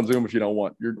stick around on Zoom if you don't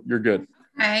want. You're good.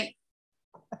 All right.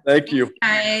 Thank you.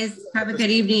 Guys, have a good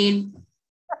evening.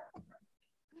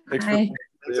 Thanks, Bye.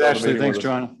 Thanks, Ashley. Thanks,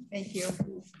 Joanna. Thank you.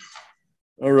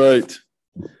 All right.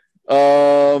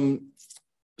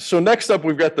 So next up,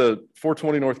 we've got the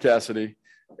 420 North Cassidy,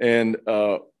 and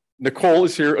Nicole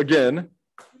is here again.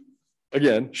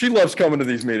 again, she loves coming to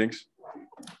these meetings.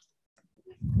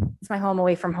 It's my home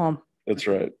away from home. That's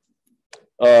right.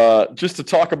 Just to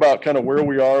talk about kind of where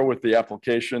we are with the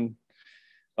application,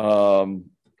 and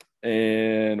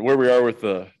where we are with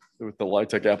the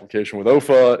LIHTC application with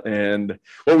OFA, and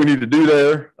what we need to do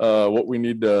there, what we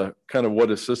need to kind of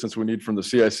what assistance we need from the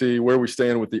CIC, where we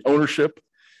stand with the ownership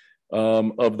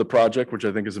of the project, which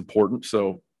I think is important.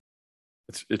 So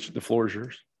it's the floor is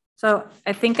yours. So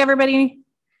I think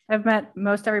I've met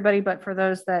most everybody, but for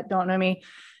those that don't know me,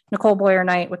 Nicole Boyer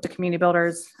Knight with the Community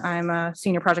Builders. I'm a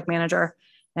senior project manager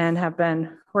and have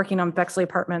been working on Bexley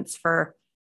Apartments for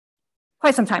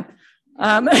quite some time.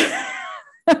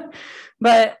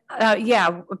 But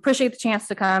yeah, appreciate the chance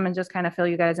to come and just kind of fill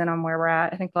you guys in on where we're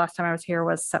at. I think the last time I was here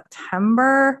was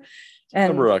September.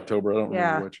 October, I don't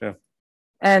remember which, yeah.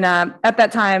 And at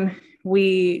that time,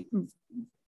 we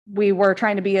were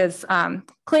trying to be as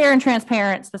clear and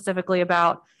transparent specifically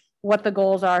about what the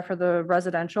goals are for the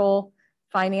residential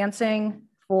financing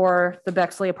for the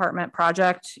Bexley apartment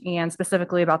project, and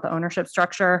specifically about the ownership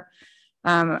structure.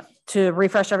 To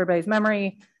refresh everybody's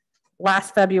memory,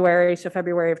 last February, so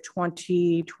February of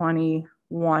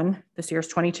 2021, this year's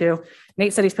 22,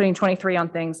 Nate said he's putting 23 on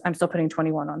things. I'm still putting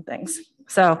 21 on things.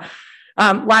 So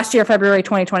last year, February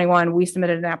 2021, we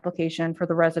submitted an application for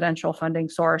the residential funding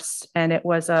source, and it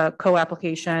was a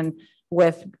co-application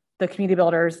with the Community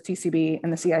Builders, TCB,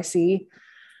 and the CIC.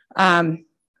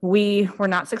 We were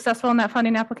not successful in that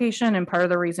funding application, and part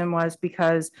of the reason was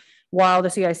because while the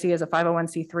CIC is a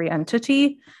 501c3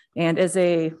 entity and is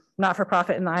a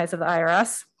not-for-profit in the eyes of the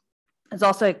IRS, it's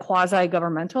also a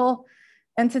quasi-governmental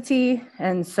entity,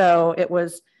 and so it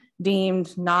was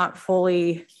deemed not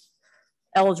fully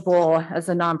eligible as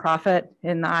a nonprofit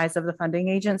in the eyes of the funding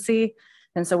agency.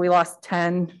 And so we lost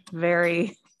 10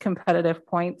 very competitive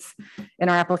points in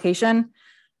our application.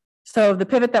 So the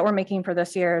pivot that we're making for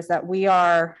this year is that we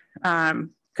are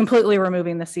completely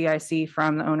removing the CIC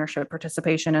from the ownership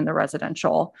participation in the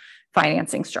residential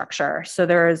financing structure. So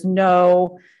there is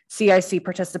no CIC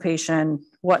participation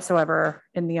whatsoever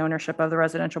in the ownership of the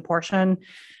residential portion.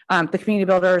 The Community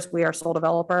Builders, we are sole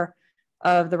developer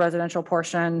of the residential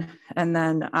portion, and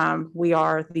then we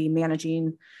are the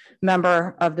managing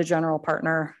member of the general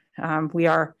partner. We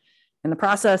are in the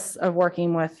process of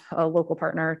working with a local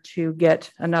partner to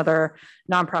get another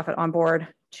nonprofit on board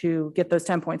to get those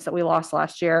 10 points that we lost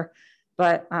last year.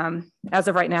 But as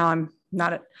of right now, I'm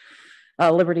not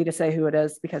at liberty to say who it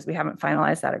is because we haven't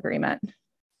finalized that agreement.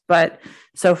 But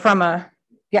so from a,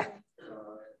 yeah.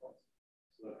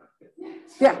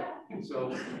 Yeah.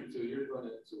 So you're going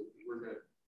to, so we're going to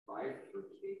buy it or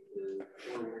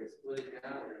we're going to split it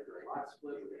down, we're going to do a lot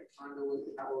split, we're going to condo with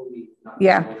it, how will we not?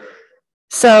 Yeah.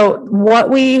 So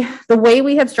the way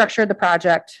we had structured the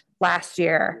project last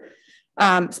year,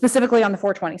 specifically on the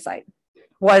 420 site,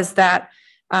 was that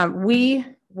we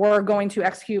were going to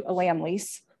execute a land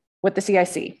lease with the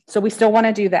CIC. So we still want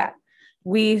to do that.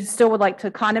 We still would like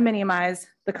to condominiumize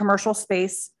the commercial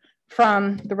space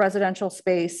from the residential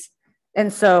space.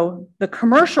 And so the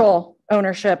commercial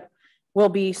ownership will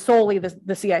be solely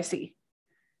the CIC.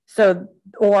 So,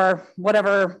 or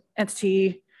whatever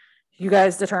entity you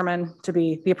guys determine to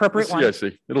be the appropriate one.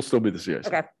 CIC, it'll still be the CIC.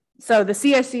 Okay, so the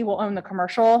CIC will own the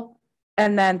commercial,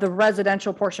 and then the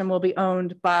residential portion will be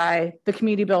owned by the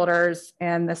Community Builders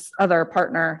and this other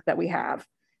partner that we have.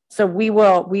 So we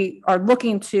are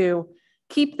looking to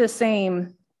keep the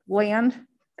same land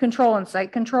control and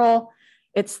site control.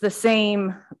 It's the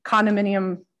same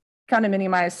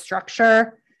condominiumized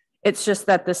structure. It's just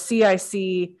that the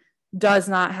CIC does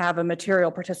not have a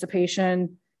material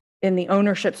participation in the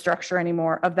ownership structure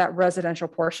anymore of that residential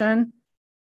portion.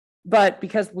 But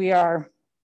because we are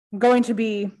going to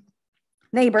be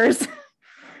neighbors,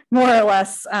 more or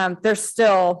less, there's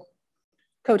still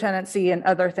co-tenancy and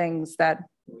other things that,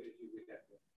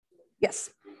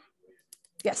 yes.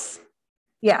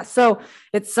 Yeah, so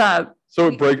it's so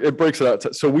it breaks it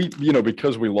out. So we,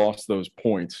 because we lost those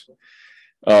points,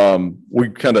 we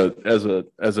kind of as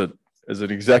an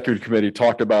executive committee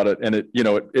talked about it, and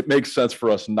it makes sense for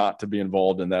us not to be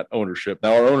involved in that ownership.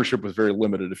 Now our ownership was very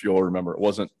limited, if you all remember.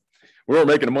 We weren't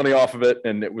making money off of it,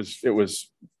 and it was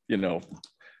less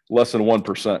than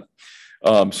 1%.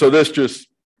 So this just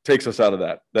takes us out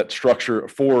of that structure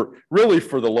for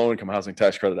the low income housing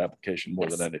tax credit application more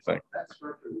than anything.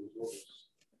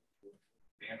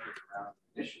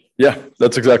 Yeah,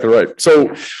 that's exactly right.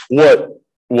 So what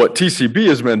TCB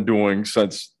has been doing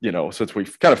since we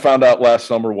kind of found out last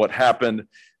summer what happened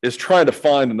is trying to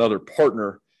find another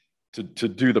partner to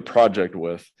do the project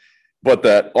with, but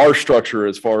that our structure,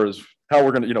 as far as how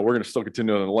we're going to still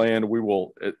continue on the land, we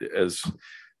will, as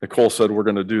Nicole said we're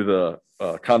going to do the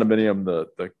condominium,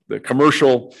 the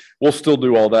commercial. We'll still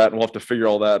do all that, and we'll have to figure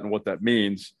all that and what that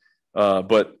means.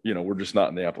 But we're just not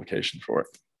in the application for it.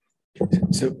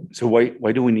 So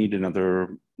why do we need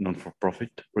another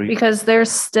non-for-profit? Because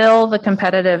there's still the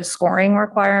competitive scoring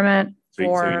requirement So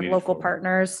for you need local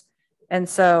partners. And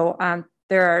so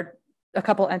there are a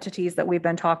couple entities that we've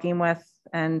been talking with,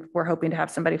 and we're hoping to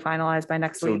have somebody finalized by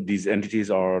next So week. these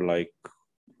entities are like,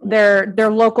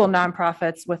 They're local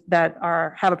nonprofits that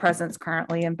have a presence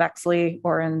currently in Bexley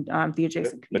or in the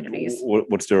adjacent communities.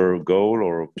 what's their goal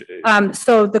or?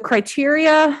 So the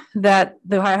criteria that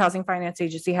the Ohio Housing Finance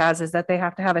Agency has is that they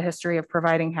have to have a history of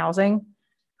providing housing.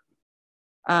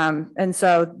 And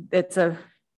so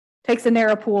takes a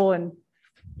narrow pool and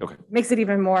makes it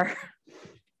even more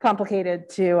complicated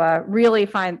to really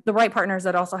find the right partners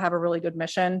that also have a really good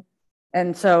mission.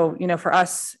 And so, for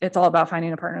us, it's all about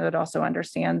finding a partner that also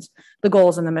understands the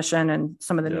goals and the mission and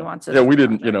some of the nuances. Yeah, we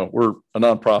didn't, we're a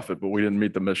nonprofit, but we didn't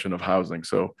meet the mission of housing.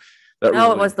 So that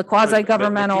it was the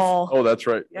quasi-governmental. Oh, that's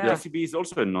right. Yeah. TCB is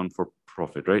also a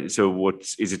non-for-profit, right? So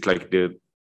is it like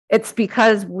It's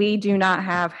because we do not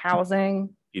have housing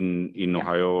in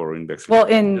Ohio or in Bexley? Well,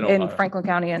 in Franklin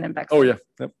County and in Bexley. Oh, yeah.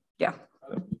 Yep. Yeah.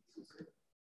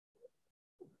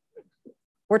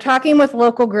 We're talking with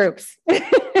local groups.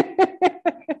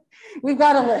 We've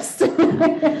got a list.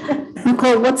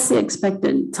 Nicole, what's the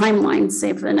expected timeline,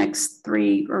 say, for the next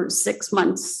 3 or 6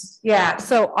 months? Yeah,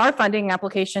 so our funding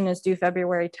application is due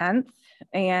February 10th,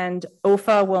 and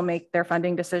OFA will make their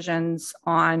funding decisions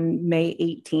on May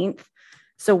 18th.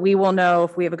 So we will know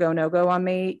if we have a go, no go on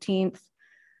May 18th.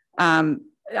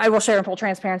 I will share in full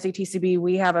transparency, TCB,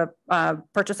 we have a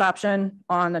purchase option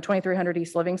on the 2300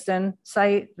 East Livingston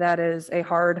site. That is a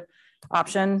hard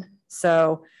option.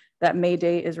 So that May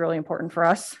date is really important for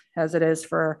us, as it is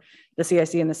for the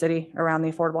CIC in the city around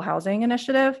the Affordable Housing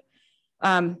Initiative.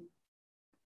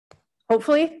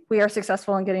 Hopefully we are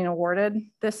successful in getting awarded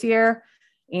this year.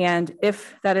 And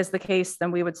if that is the case,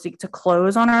 then we would seek to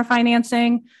close on our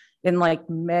financing in like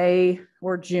May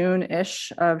or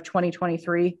June-ish of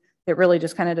 2023. It really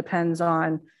just kind of depends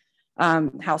on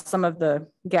how some of the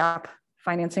gap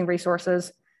financing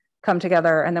resources come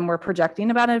together. And then we're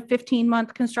projecting about a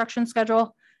 15-month construction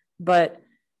schedule. But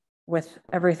with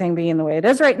everything being the way it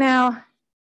is right now,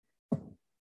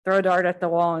 throw a dart at the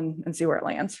wall and see where it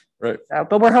lands. Right. So,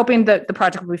 but we're hoping that the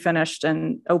project will be finished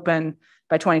and open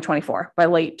by 2024, by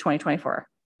late 2024.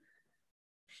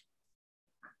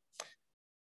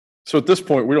 So at this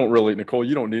point, we don't really, Nicole,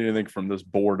 you don't need anything from this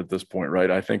board at this point,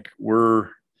 right? I think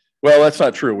well, that's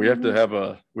not true. We have to have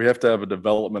a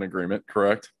development agreement,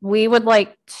 correct? We would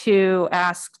like to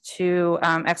ask to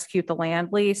execute the land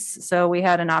lease. So we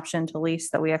had an option to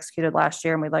lease that we executed last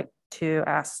year, and we'd like to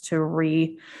ask to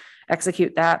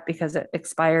re-execute that because it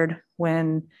expired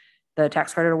when the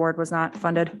tax credit award was not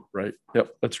funded. Right.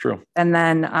 Yep, that's true. And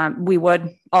then we would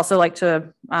also like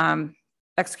to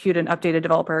execute an updated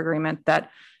developer agreement that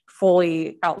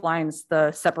fully outlines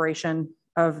the separation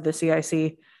of the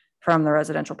CIC from the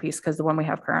residential piece, because the one we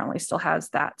have currently still has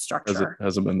that structure.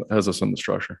 Has us in the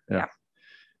structure. Yeah.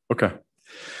 Okay.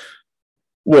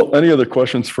 Well, any other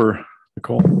questions for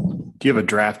Nicole? Do you have a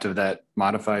draft of that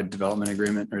modified development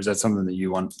agreement, or is that something that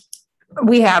you want?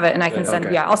 We have it, and I can send.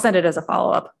 Okay. Yeah, I'll send it as a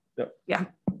follow-up. Yeah.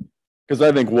 Because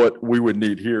I think what we would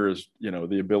need here is,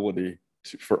 the ability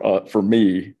for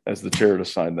me as the chair to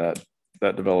sign that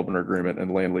development agreement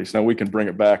and land lease. Now we can bring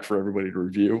it back for everybody to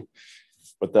review,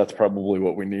 but that's probably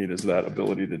what we need, is that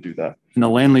ability to do that. And the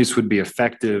land lease would be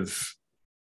effective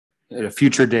at a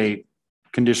future date,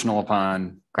 conditional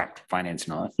upon correct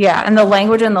financing on it. Yeah, and the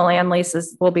language in the land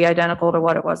leases will be identical to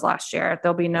what it was last year.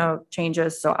 There'll be no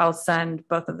changes. So I'll send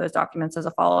both of those documents as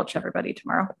a follow-up to everybody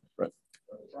tomorrow. Right.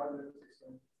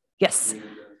 Yes.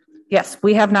 Yes,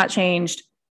 we have not changed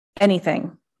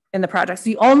anything in the projects.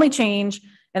 The only change,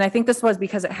 and I think this was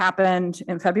because it happened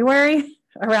in February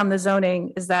around the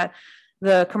zoning, is that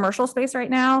the commercial space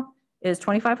right now is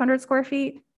 2,500 square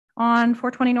feet on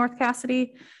 420 North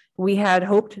Cassidy. We had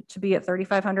hoped to be at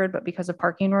 3,500, but because of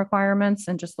parking requirements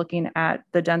and just looking at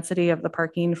the density of the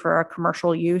parking for our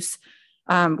commercial use,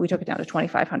 we took it down to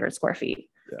 2,500 square feet.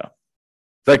 Yeah,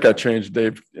 that got changed,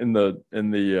 Dave, in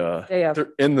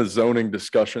the zoning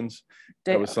discussions.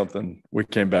 That was something we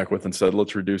came back with and said,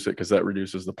 let's reduce it, because that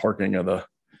reduces the parking of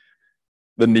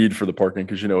the need for the parking,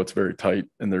 because it's very tight,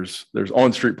 and there's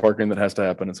on-street parking that has to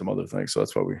happen and some other things. So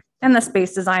that's why and the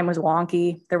space design was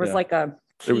wonky. There was like a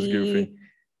key. It was goofy.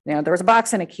 There was a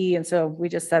box and a key. And so we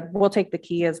just said, we'll take the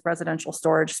key as residential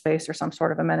storage space or some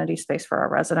sort of amenity space for our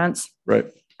residents. Right.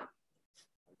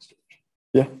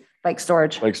 Yeah. Like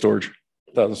storage.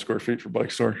 1,000 square feet for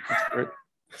bike store. That's great.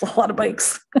 It's a lot of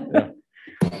bikes. Yeah.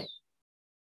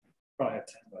 Probably have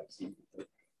 10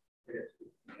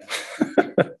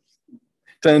 bikes.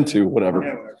 10 to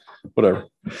whatever. Whatever.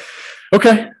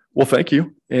 Okay. Well, thank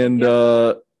you. And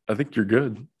I think you're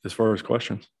good as far as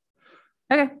questions.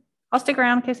 Okay. I'll stick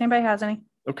around in case anybody has any.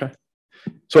 Okay.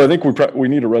 So I think we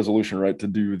need a resolution, right, to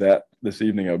do that this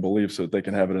evening, I believe, so that they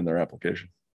can have it in their application.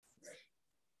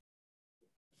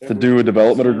 To do a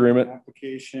development agreement.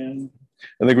 Application.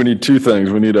 I think we need two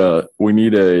things. We need a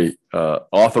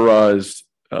authorized,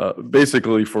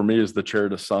 basically for me as the chair,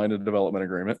 to sign a development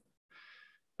agreement,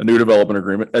 a new development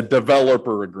agreement. A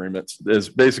developer agreement is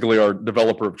basically our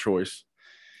developer of choice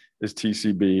is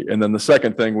TCB. And then the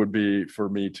second thing would be for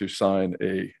me to sign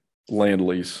a land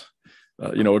lease,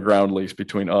 a ground lease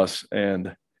between us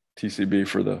and TCB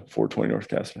for the 420 North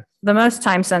Cassidy. The most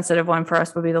time sensitive one for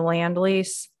us would be the land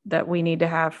lease that we need to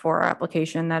have for our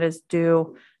application that is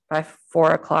due by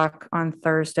 4 o'clock on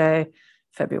Thursday,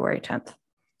 February 10th.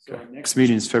 So our next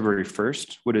meeting is February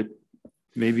 1st. Would it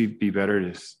maybe be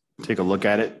better to take a look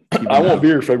at it? I won't be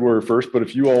here February 1st, but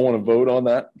if you all want to vote on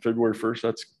that February 1st,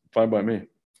 that's fine by me.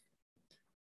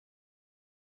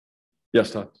 Yes,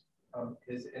 Todd.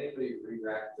 Has anybody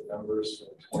re-racked the numbers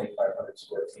for 2,500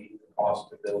 square feet, the cost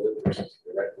to build it versus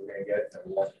the rent we're going to get? Number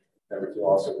one. Number two,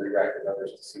 also re-rack the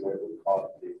numbers to see what it would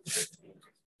cost to.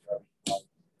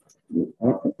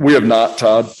 We have not,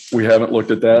 Todd. We haven't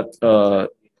looked at that.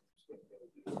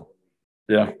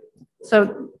 Yeah.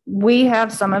 So we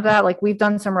have some of that, like we've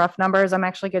done some rough numbers. I'm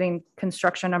actually getting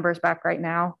construction numbers back right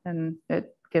now, and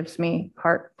it gives me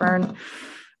heartburn.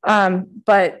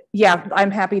 But yeah,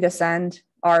 I'm happy to send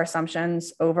our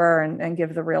assumptions over and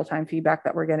give the real-time feedback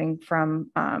that we're getting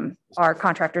from our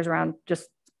contractors around just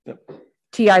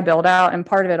TI build out. And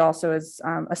part of it also is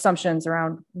assumptions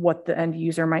around what the end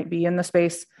user might be in the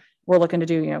space. We're looking to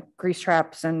do, grease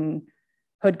traps and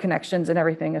hood connections and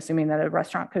everything, assuming that a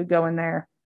restaurant could go in there,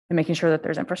 and making sure that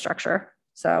there's infrastructure.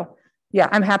 So yeah,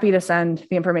 I'm happy to send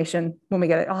the information when we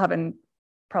get it. I'll have it in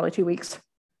probably 2 weeks.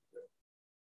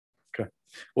 Okay.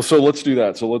 Well, so let's do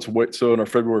that. So let's wait. So in our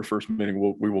February 1st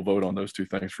meeting, we will vote on those two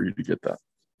things for you to get that.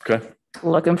 Okay.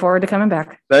 Looking forward to coming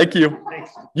back. Thank you.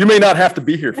 Thanks. You may not have to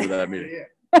be here for that meeting.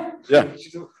 Yeah.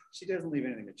 She doesn't leave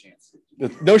anything to chance.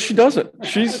 No, she doesn't.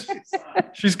 She's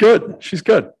good. She's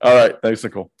good. All right. Thanks,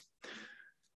 Nicole.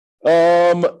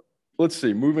 Let's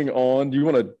see. Moving on. Do you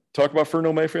want to talk about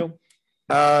Furno Mayfield?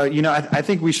 I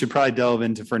think we should probably delve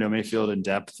into Furno Mayfield in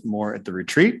depth more at the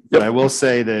retreat. But I will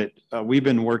say that we've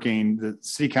been working, the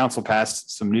city council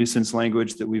passed some nuisance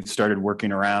language that we've started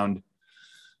working around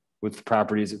with the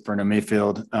properties at Furno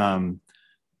Mayfield.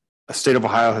 The state of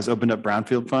Ohio has opened up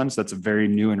brownfield funds. That's a very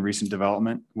new and recent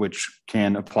development, which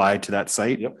can apply to that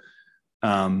site. Yep.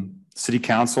 City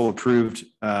council approved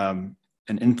an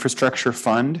infrastructure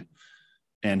fund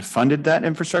and funded that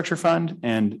infrastructure fund,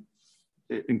 and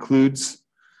it includes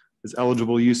as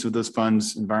eligible use of those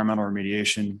funds, environmental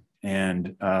remediation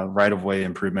and right-of-way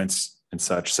improvements and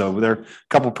such. So there are a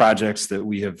couple projects that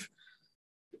we have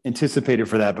anticipated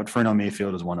for that, but Furno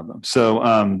Mayfield is one of them. So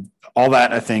all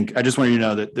that, I just want you to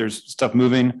know that there's stuff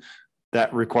moving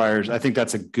that requires, I think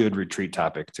that's a good retreat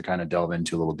topic to kind of delve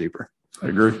into a little deeper. I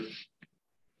agree.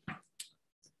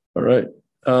 All right.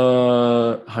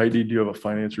 Heidi, do you have a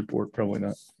finance report? Probably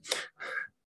not.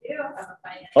 I do have a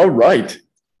finance All right.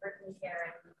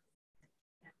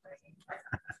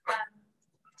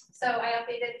 So I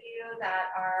updated you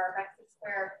that our Rexy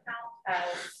Square account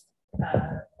has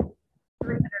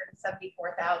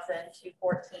 374,000 to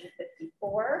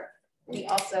 1454. We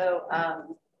also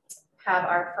have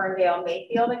our Ferndale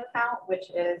Mayfield account,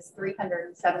 which is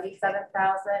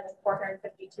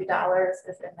 $377,452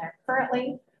 is in there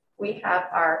currently. We have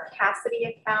our Cassidy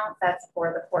account, that's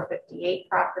for the 458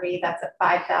 property, that's at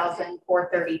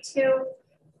 $5,432.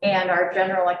 And our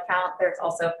general account, there's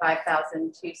also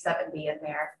 $5,270 in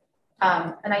there.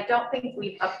 And I don't think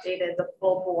we've updated the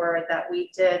full board that we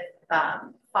did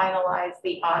finalize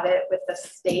the audit with the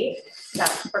state.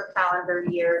 That's for calendar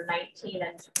year 19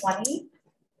 and 20.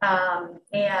 And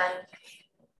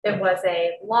it was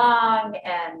a long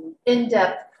and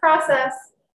in-depth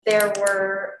process. There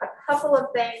were a couple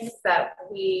of things that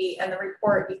in the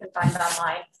report you can find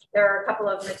online, there are a couple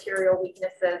of material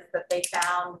weaknesses that they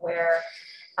found where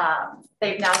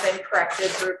they've now been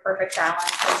corrected through perfect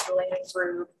balance and drilling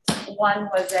improved. One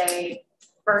was a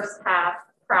first half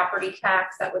property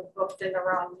tax that was booked in the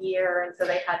wrong year. And so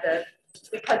they had to,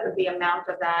 because of the amount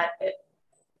of that, it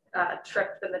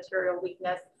tripped the material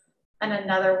weakness. And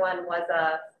another one was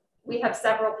we have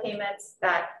several payments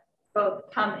that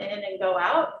both come in and go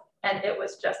out. And it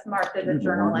was just marked as a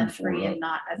journal entry and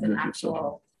not as an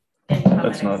actual income and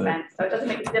expense. So it doesn't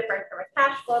make a difference from a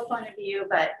cash flow point of view,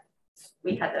 but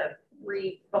we had to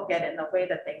rebook it in the way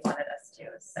that they wanted us to.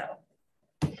 So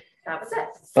that was it.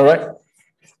 All right.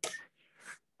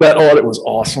 That audit was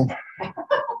awesome.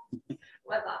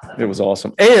 It was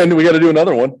awesome. And we got to do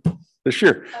another one this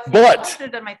year. But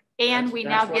and we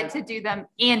now get to do them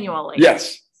annually.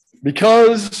 yes,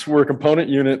 because we're a component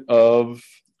unit of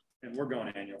And we're going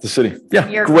annual. the city. Yeah,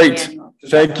 You're great. annual.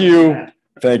 Thank you.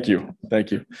 Thank you. Thank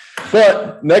you.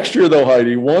 But next year though,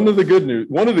 Heidi, one of the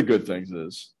good things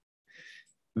is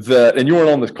that, and you weren't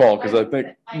on this call because I think,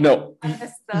 no,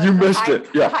 you missed it.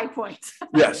 Yeah. High point.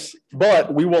 Yes,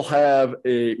 but we won't have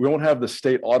the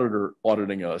state auditor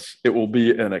auditing us. It will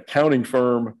be an accounting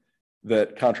firm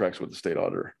that contracts with the state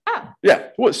auditor. Oh. Yeah.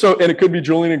 So, and it could be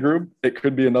Julian and Grube. It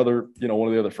could be another, one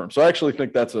of the other firms. So I actually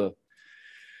think that's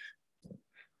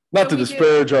not to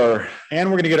disparage our. And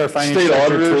we're going to get our financial state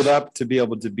auditor auditors tooled up to be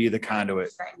able to be the conduit.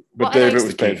 Right. But Well, Dave, it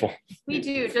was painful. We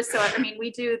do, just so, I mean,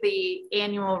 we do the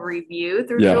annual review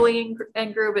through Yeah. Julian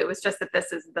and Group. It was just that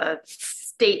this is the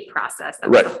state process.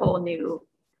 That was Right. a whole new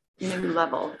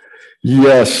level.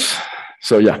 Yes.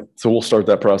 So yeah. So we'll start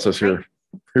that process here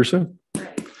soon.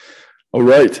 All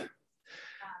right.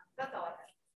 That's all I have.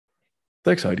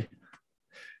 Thanks, Heidi.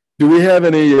 Do we have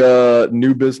any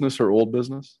new business or old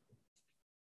business?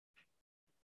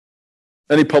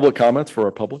 Any public comments for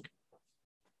our public?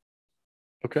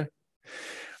 Okay.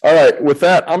 All right. With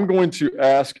that, I'm going to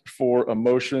ask for a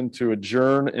motion to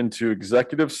adjourn into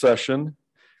executive session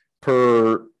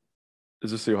per,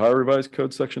 is this the Ohio Revised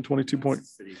Code section 22 point?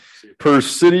 Per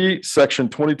city section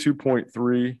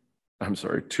 22.3, I'm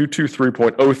sorry,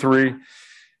 223.03,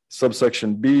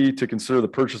 subsection B, to consider the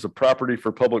purchase of property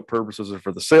for public purposes or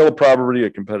for the sale of property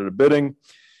at competitive bidding.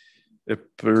 If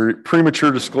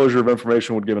premature disclosure of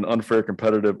information would give an unfair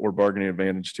competitive or bargaining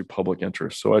advantage to public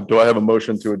interest. So do I have a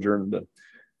motion to adjourn?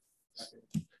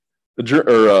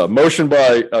 Motion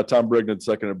by Tom Brignan,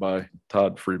 seconded by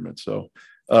Todd Friedman. So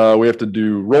we have to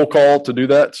do roll call to do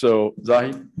that. So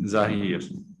Zahi, yes.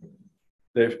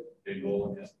 Dave,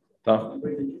 Tom,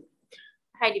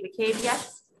 Heidi McCabe,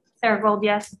 yes. Sarah Gold,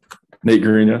 yes. Nate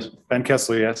Green, yes. Ben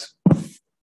Kessler, yes.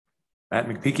 Matt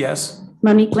McPeak, yes.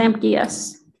 Monique Lampke,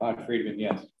 yes. Todd Friedman,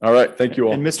 yes. All right. Thank you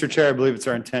all. And Mr. Chair, I believe it's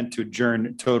our intent to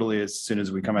adjourn totally as soon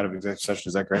as we come out of executive session.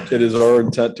 Is that correct? It is our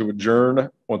intent to adjourn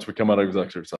once we come out of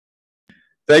executive session.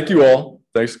 Thank you all.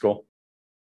 Thanks, Cole.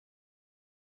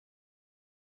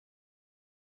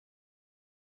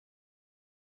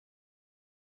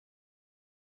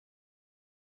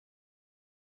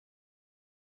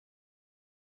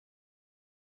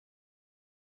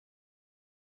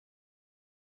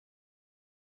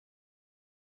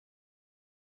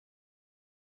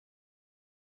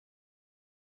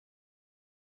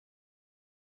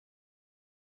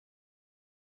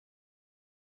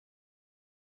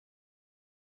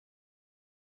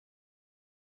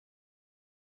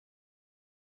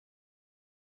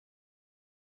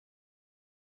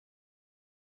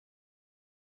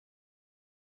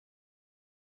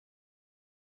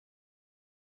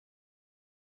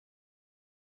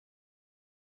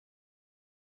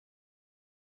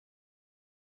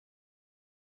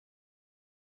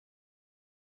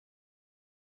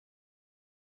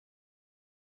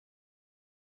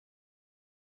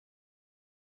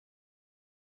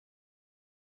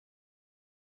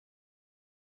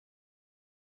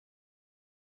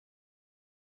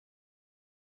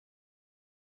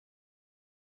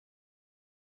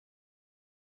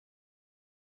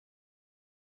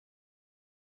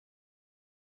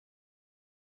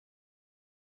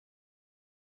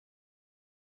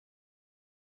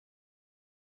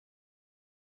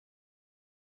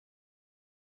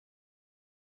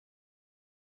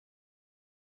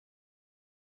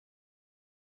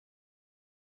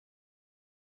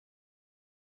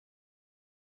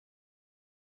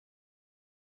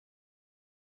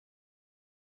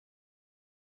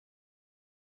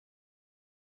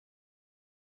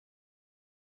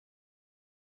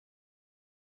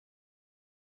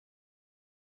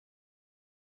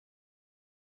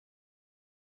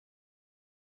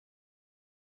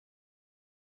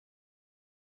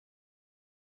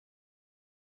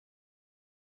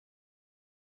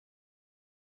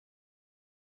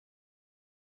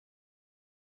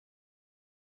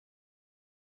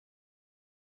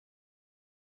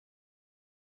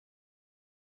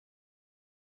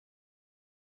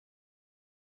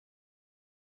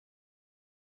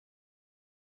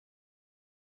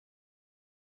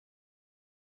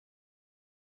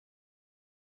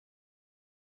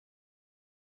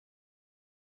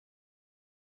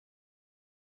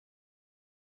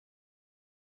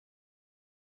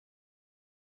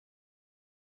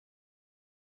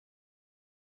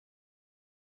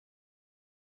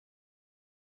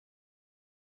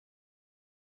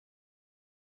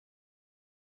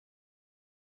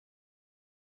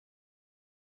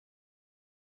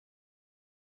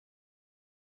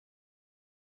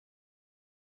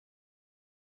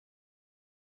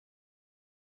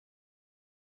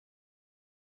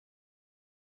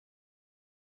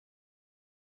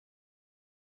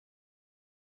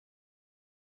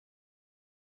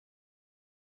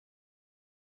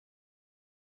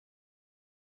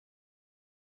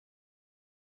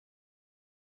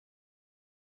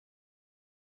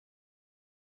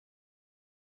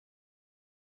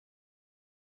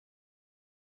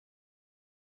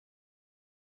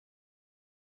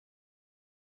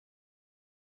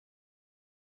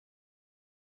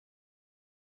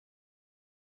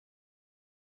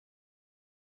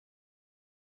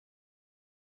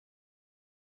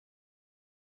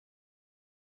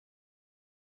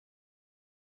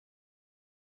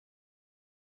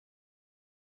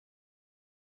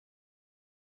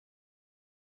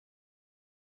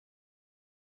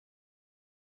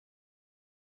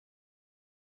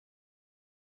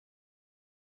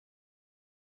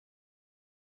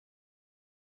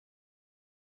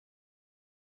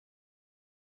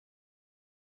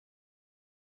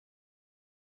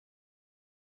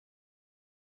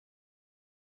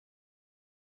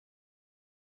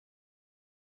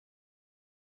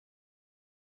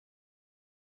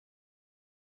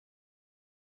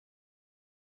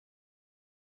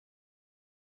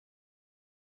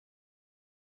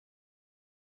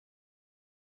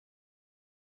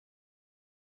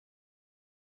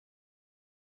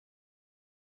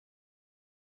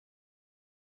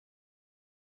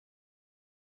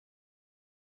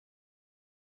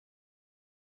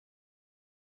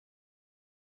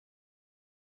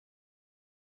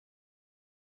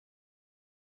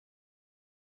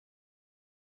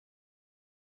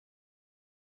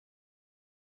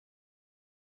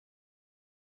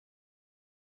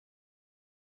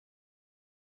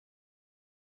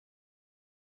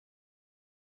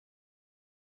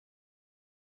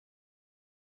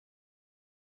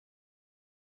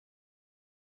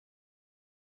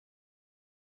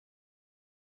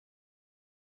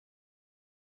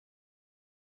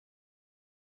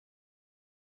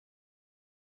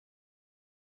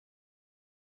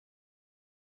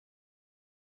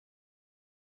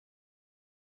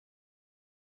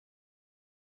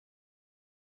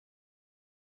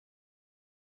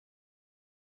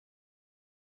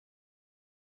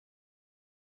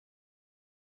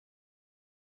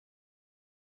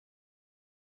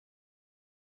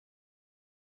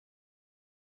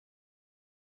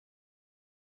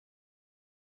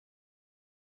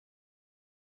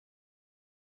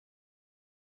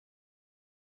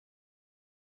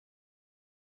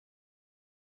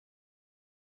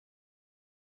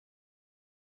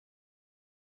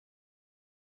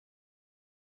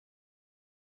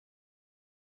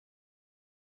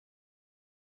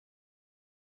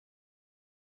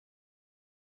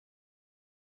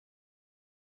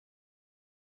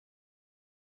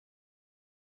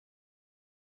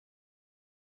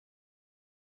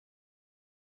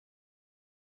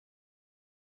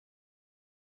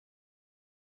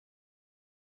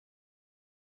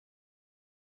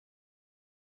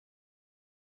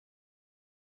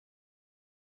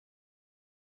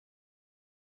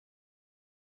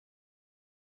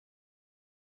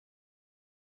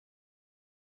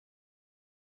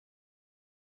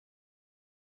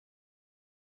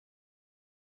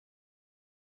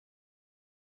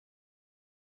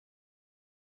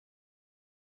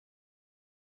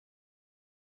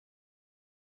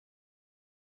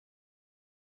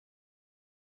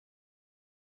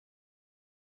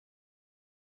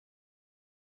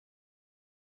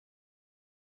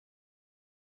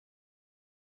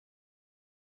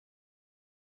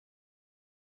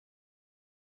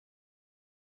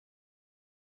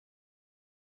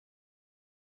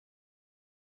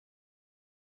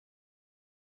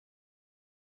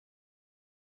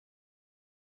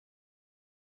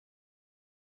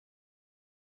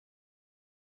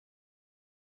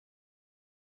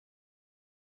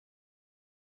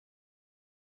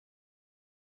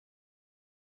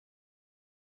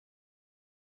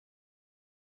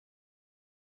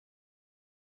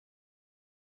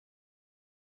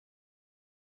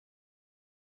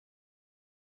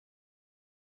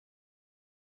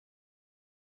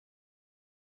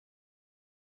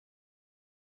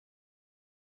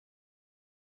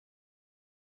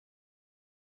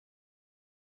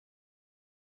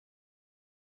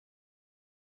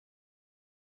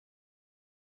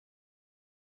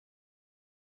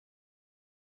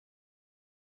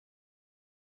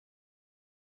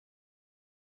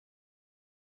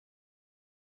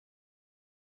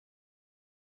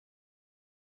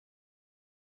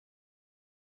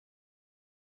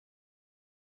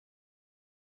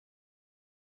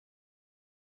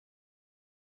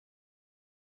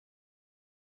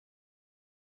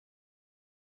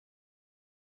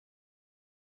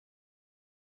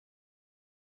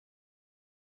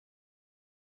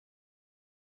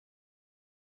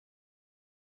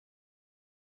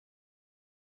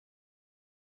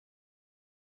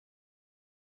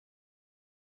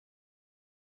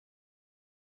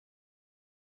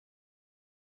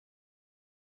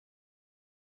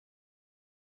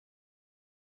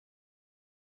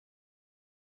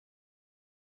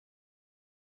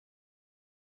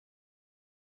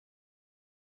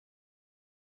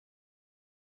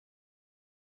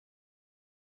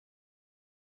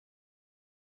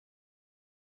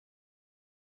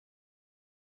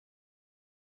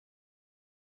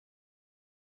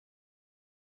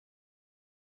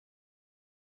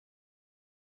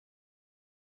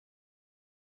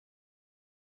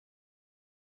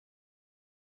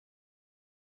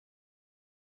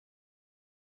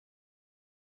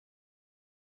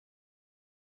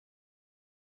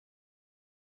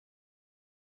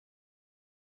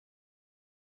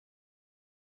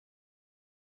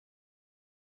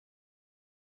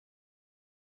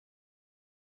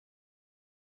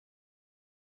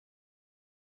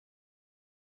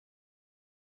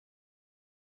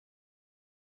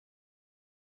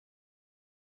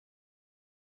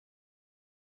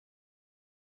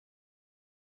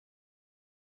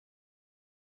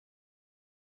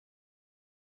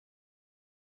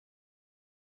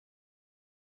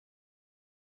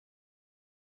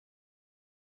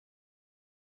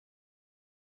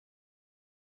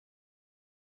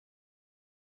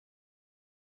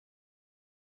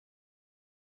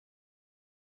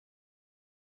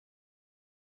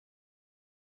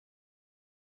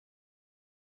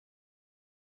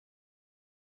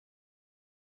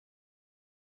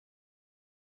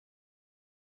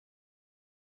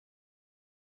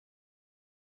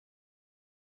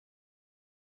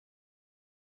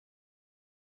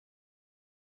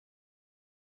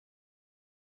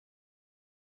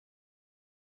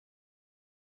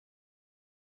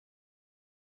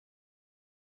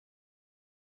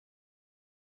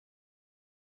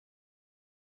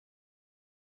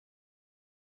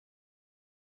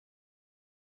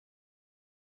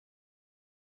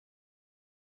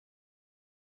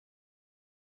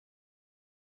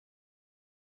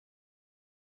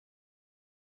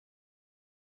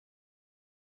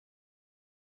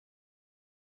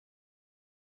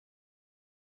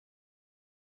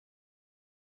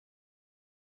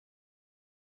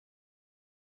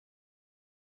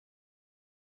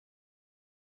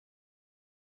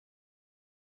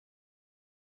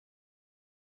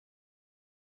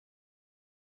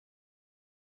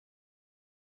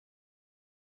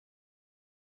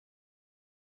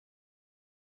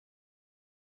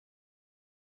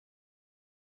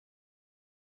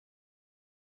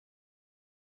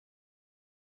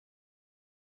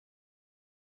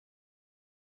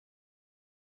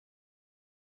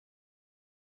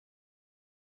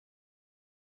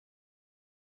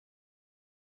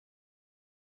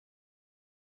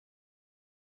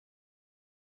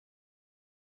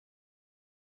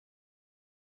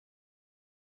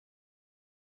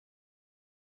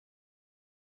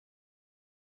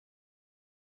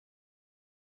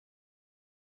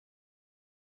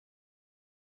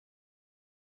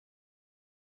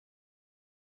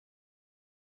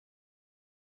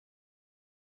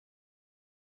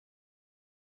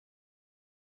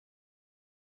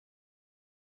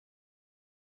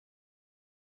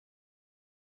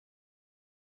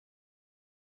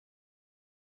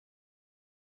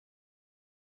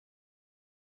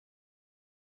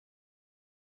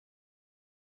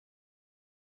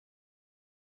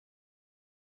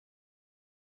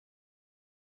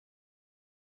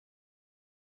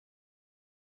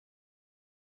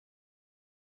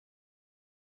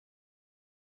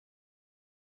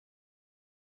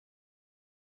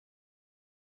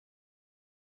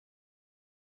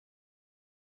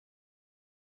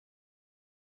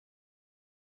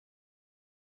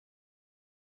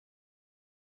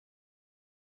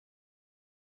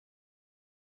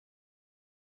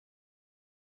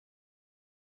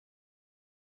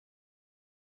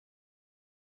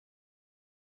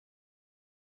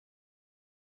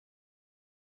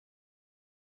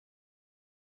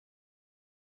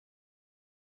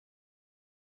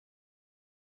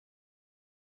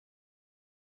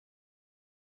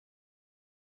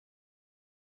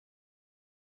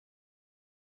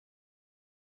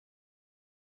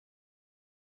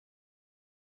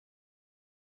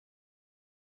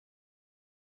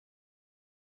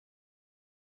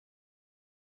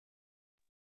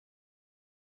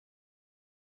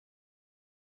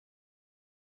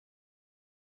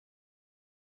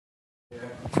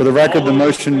 For the record, the All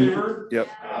those in motion, favor? yep.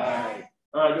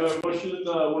 All right, do I have a motion?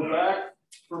 We're back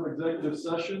from executive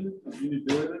session. You need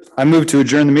to do it. I move to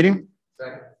adjourn the meeting.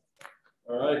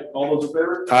 All right, all those in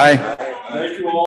favor? Aye. Thank you all.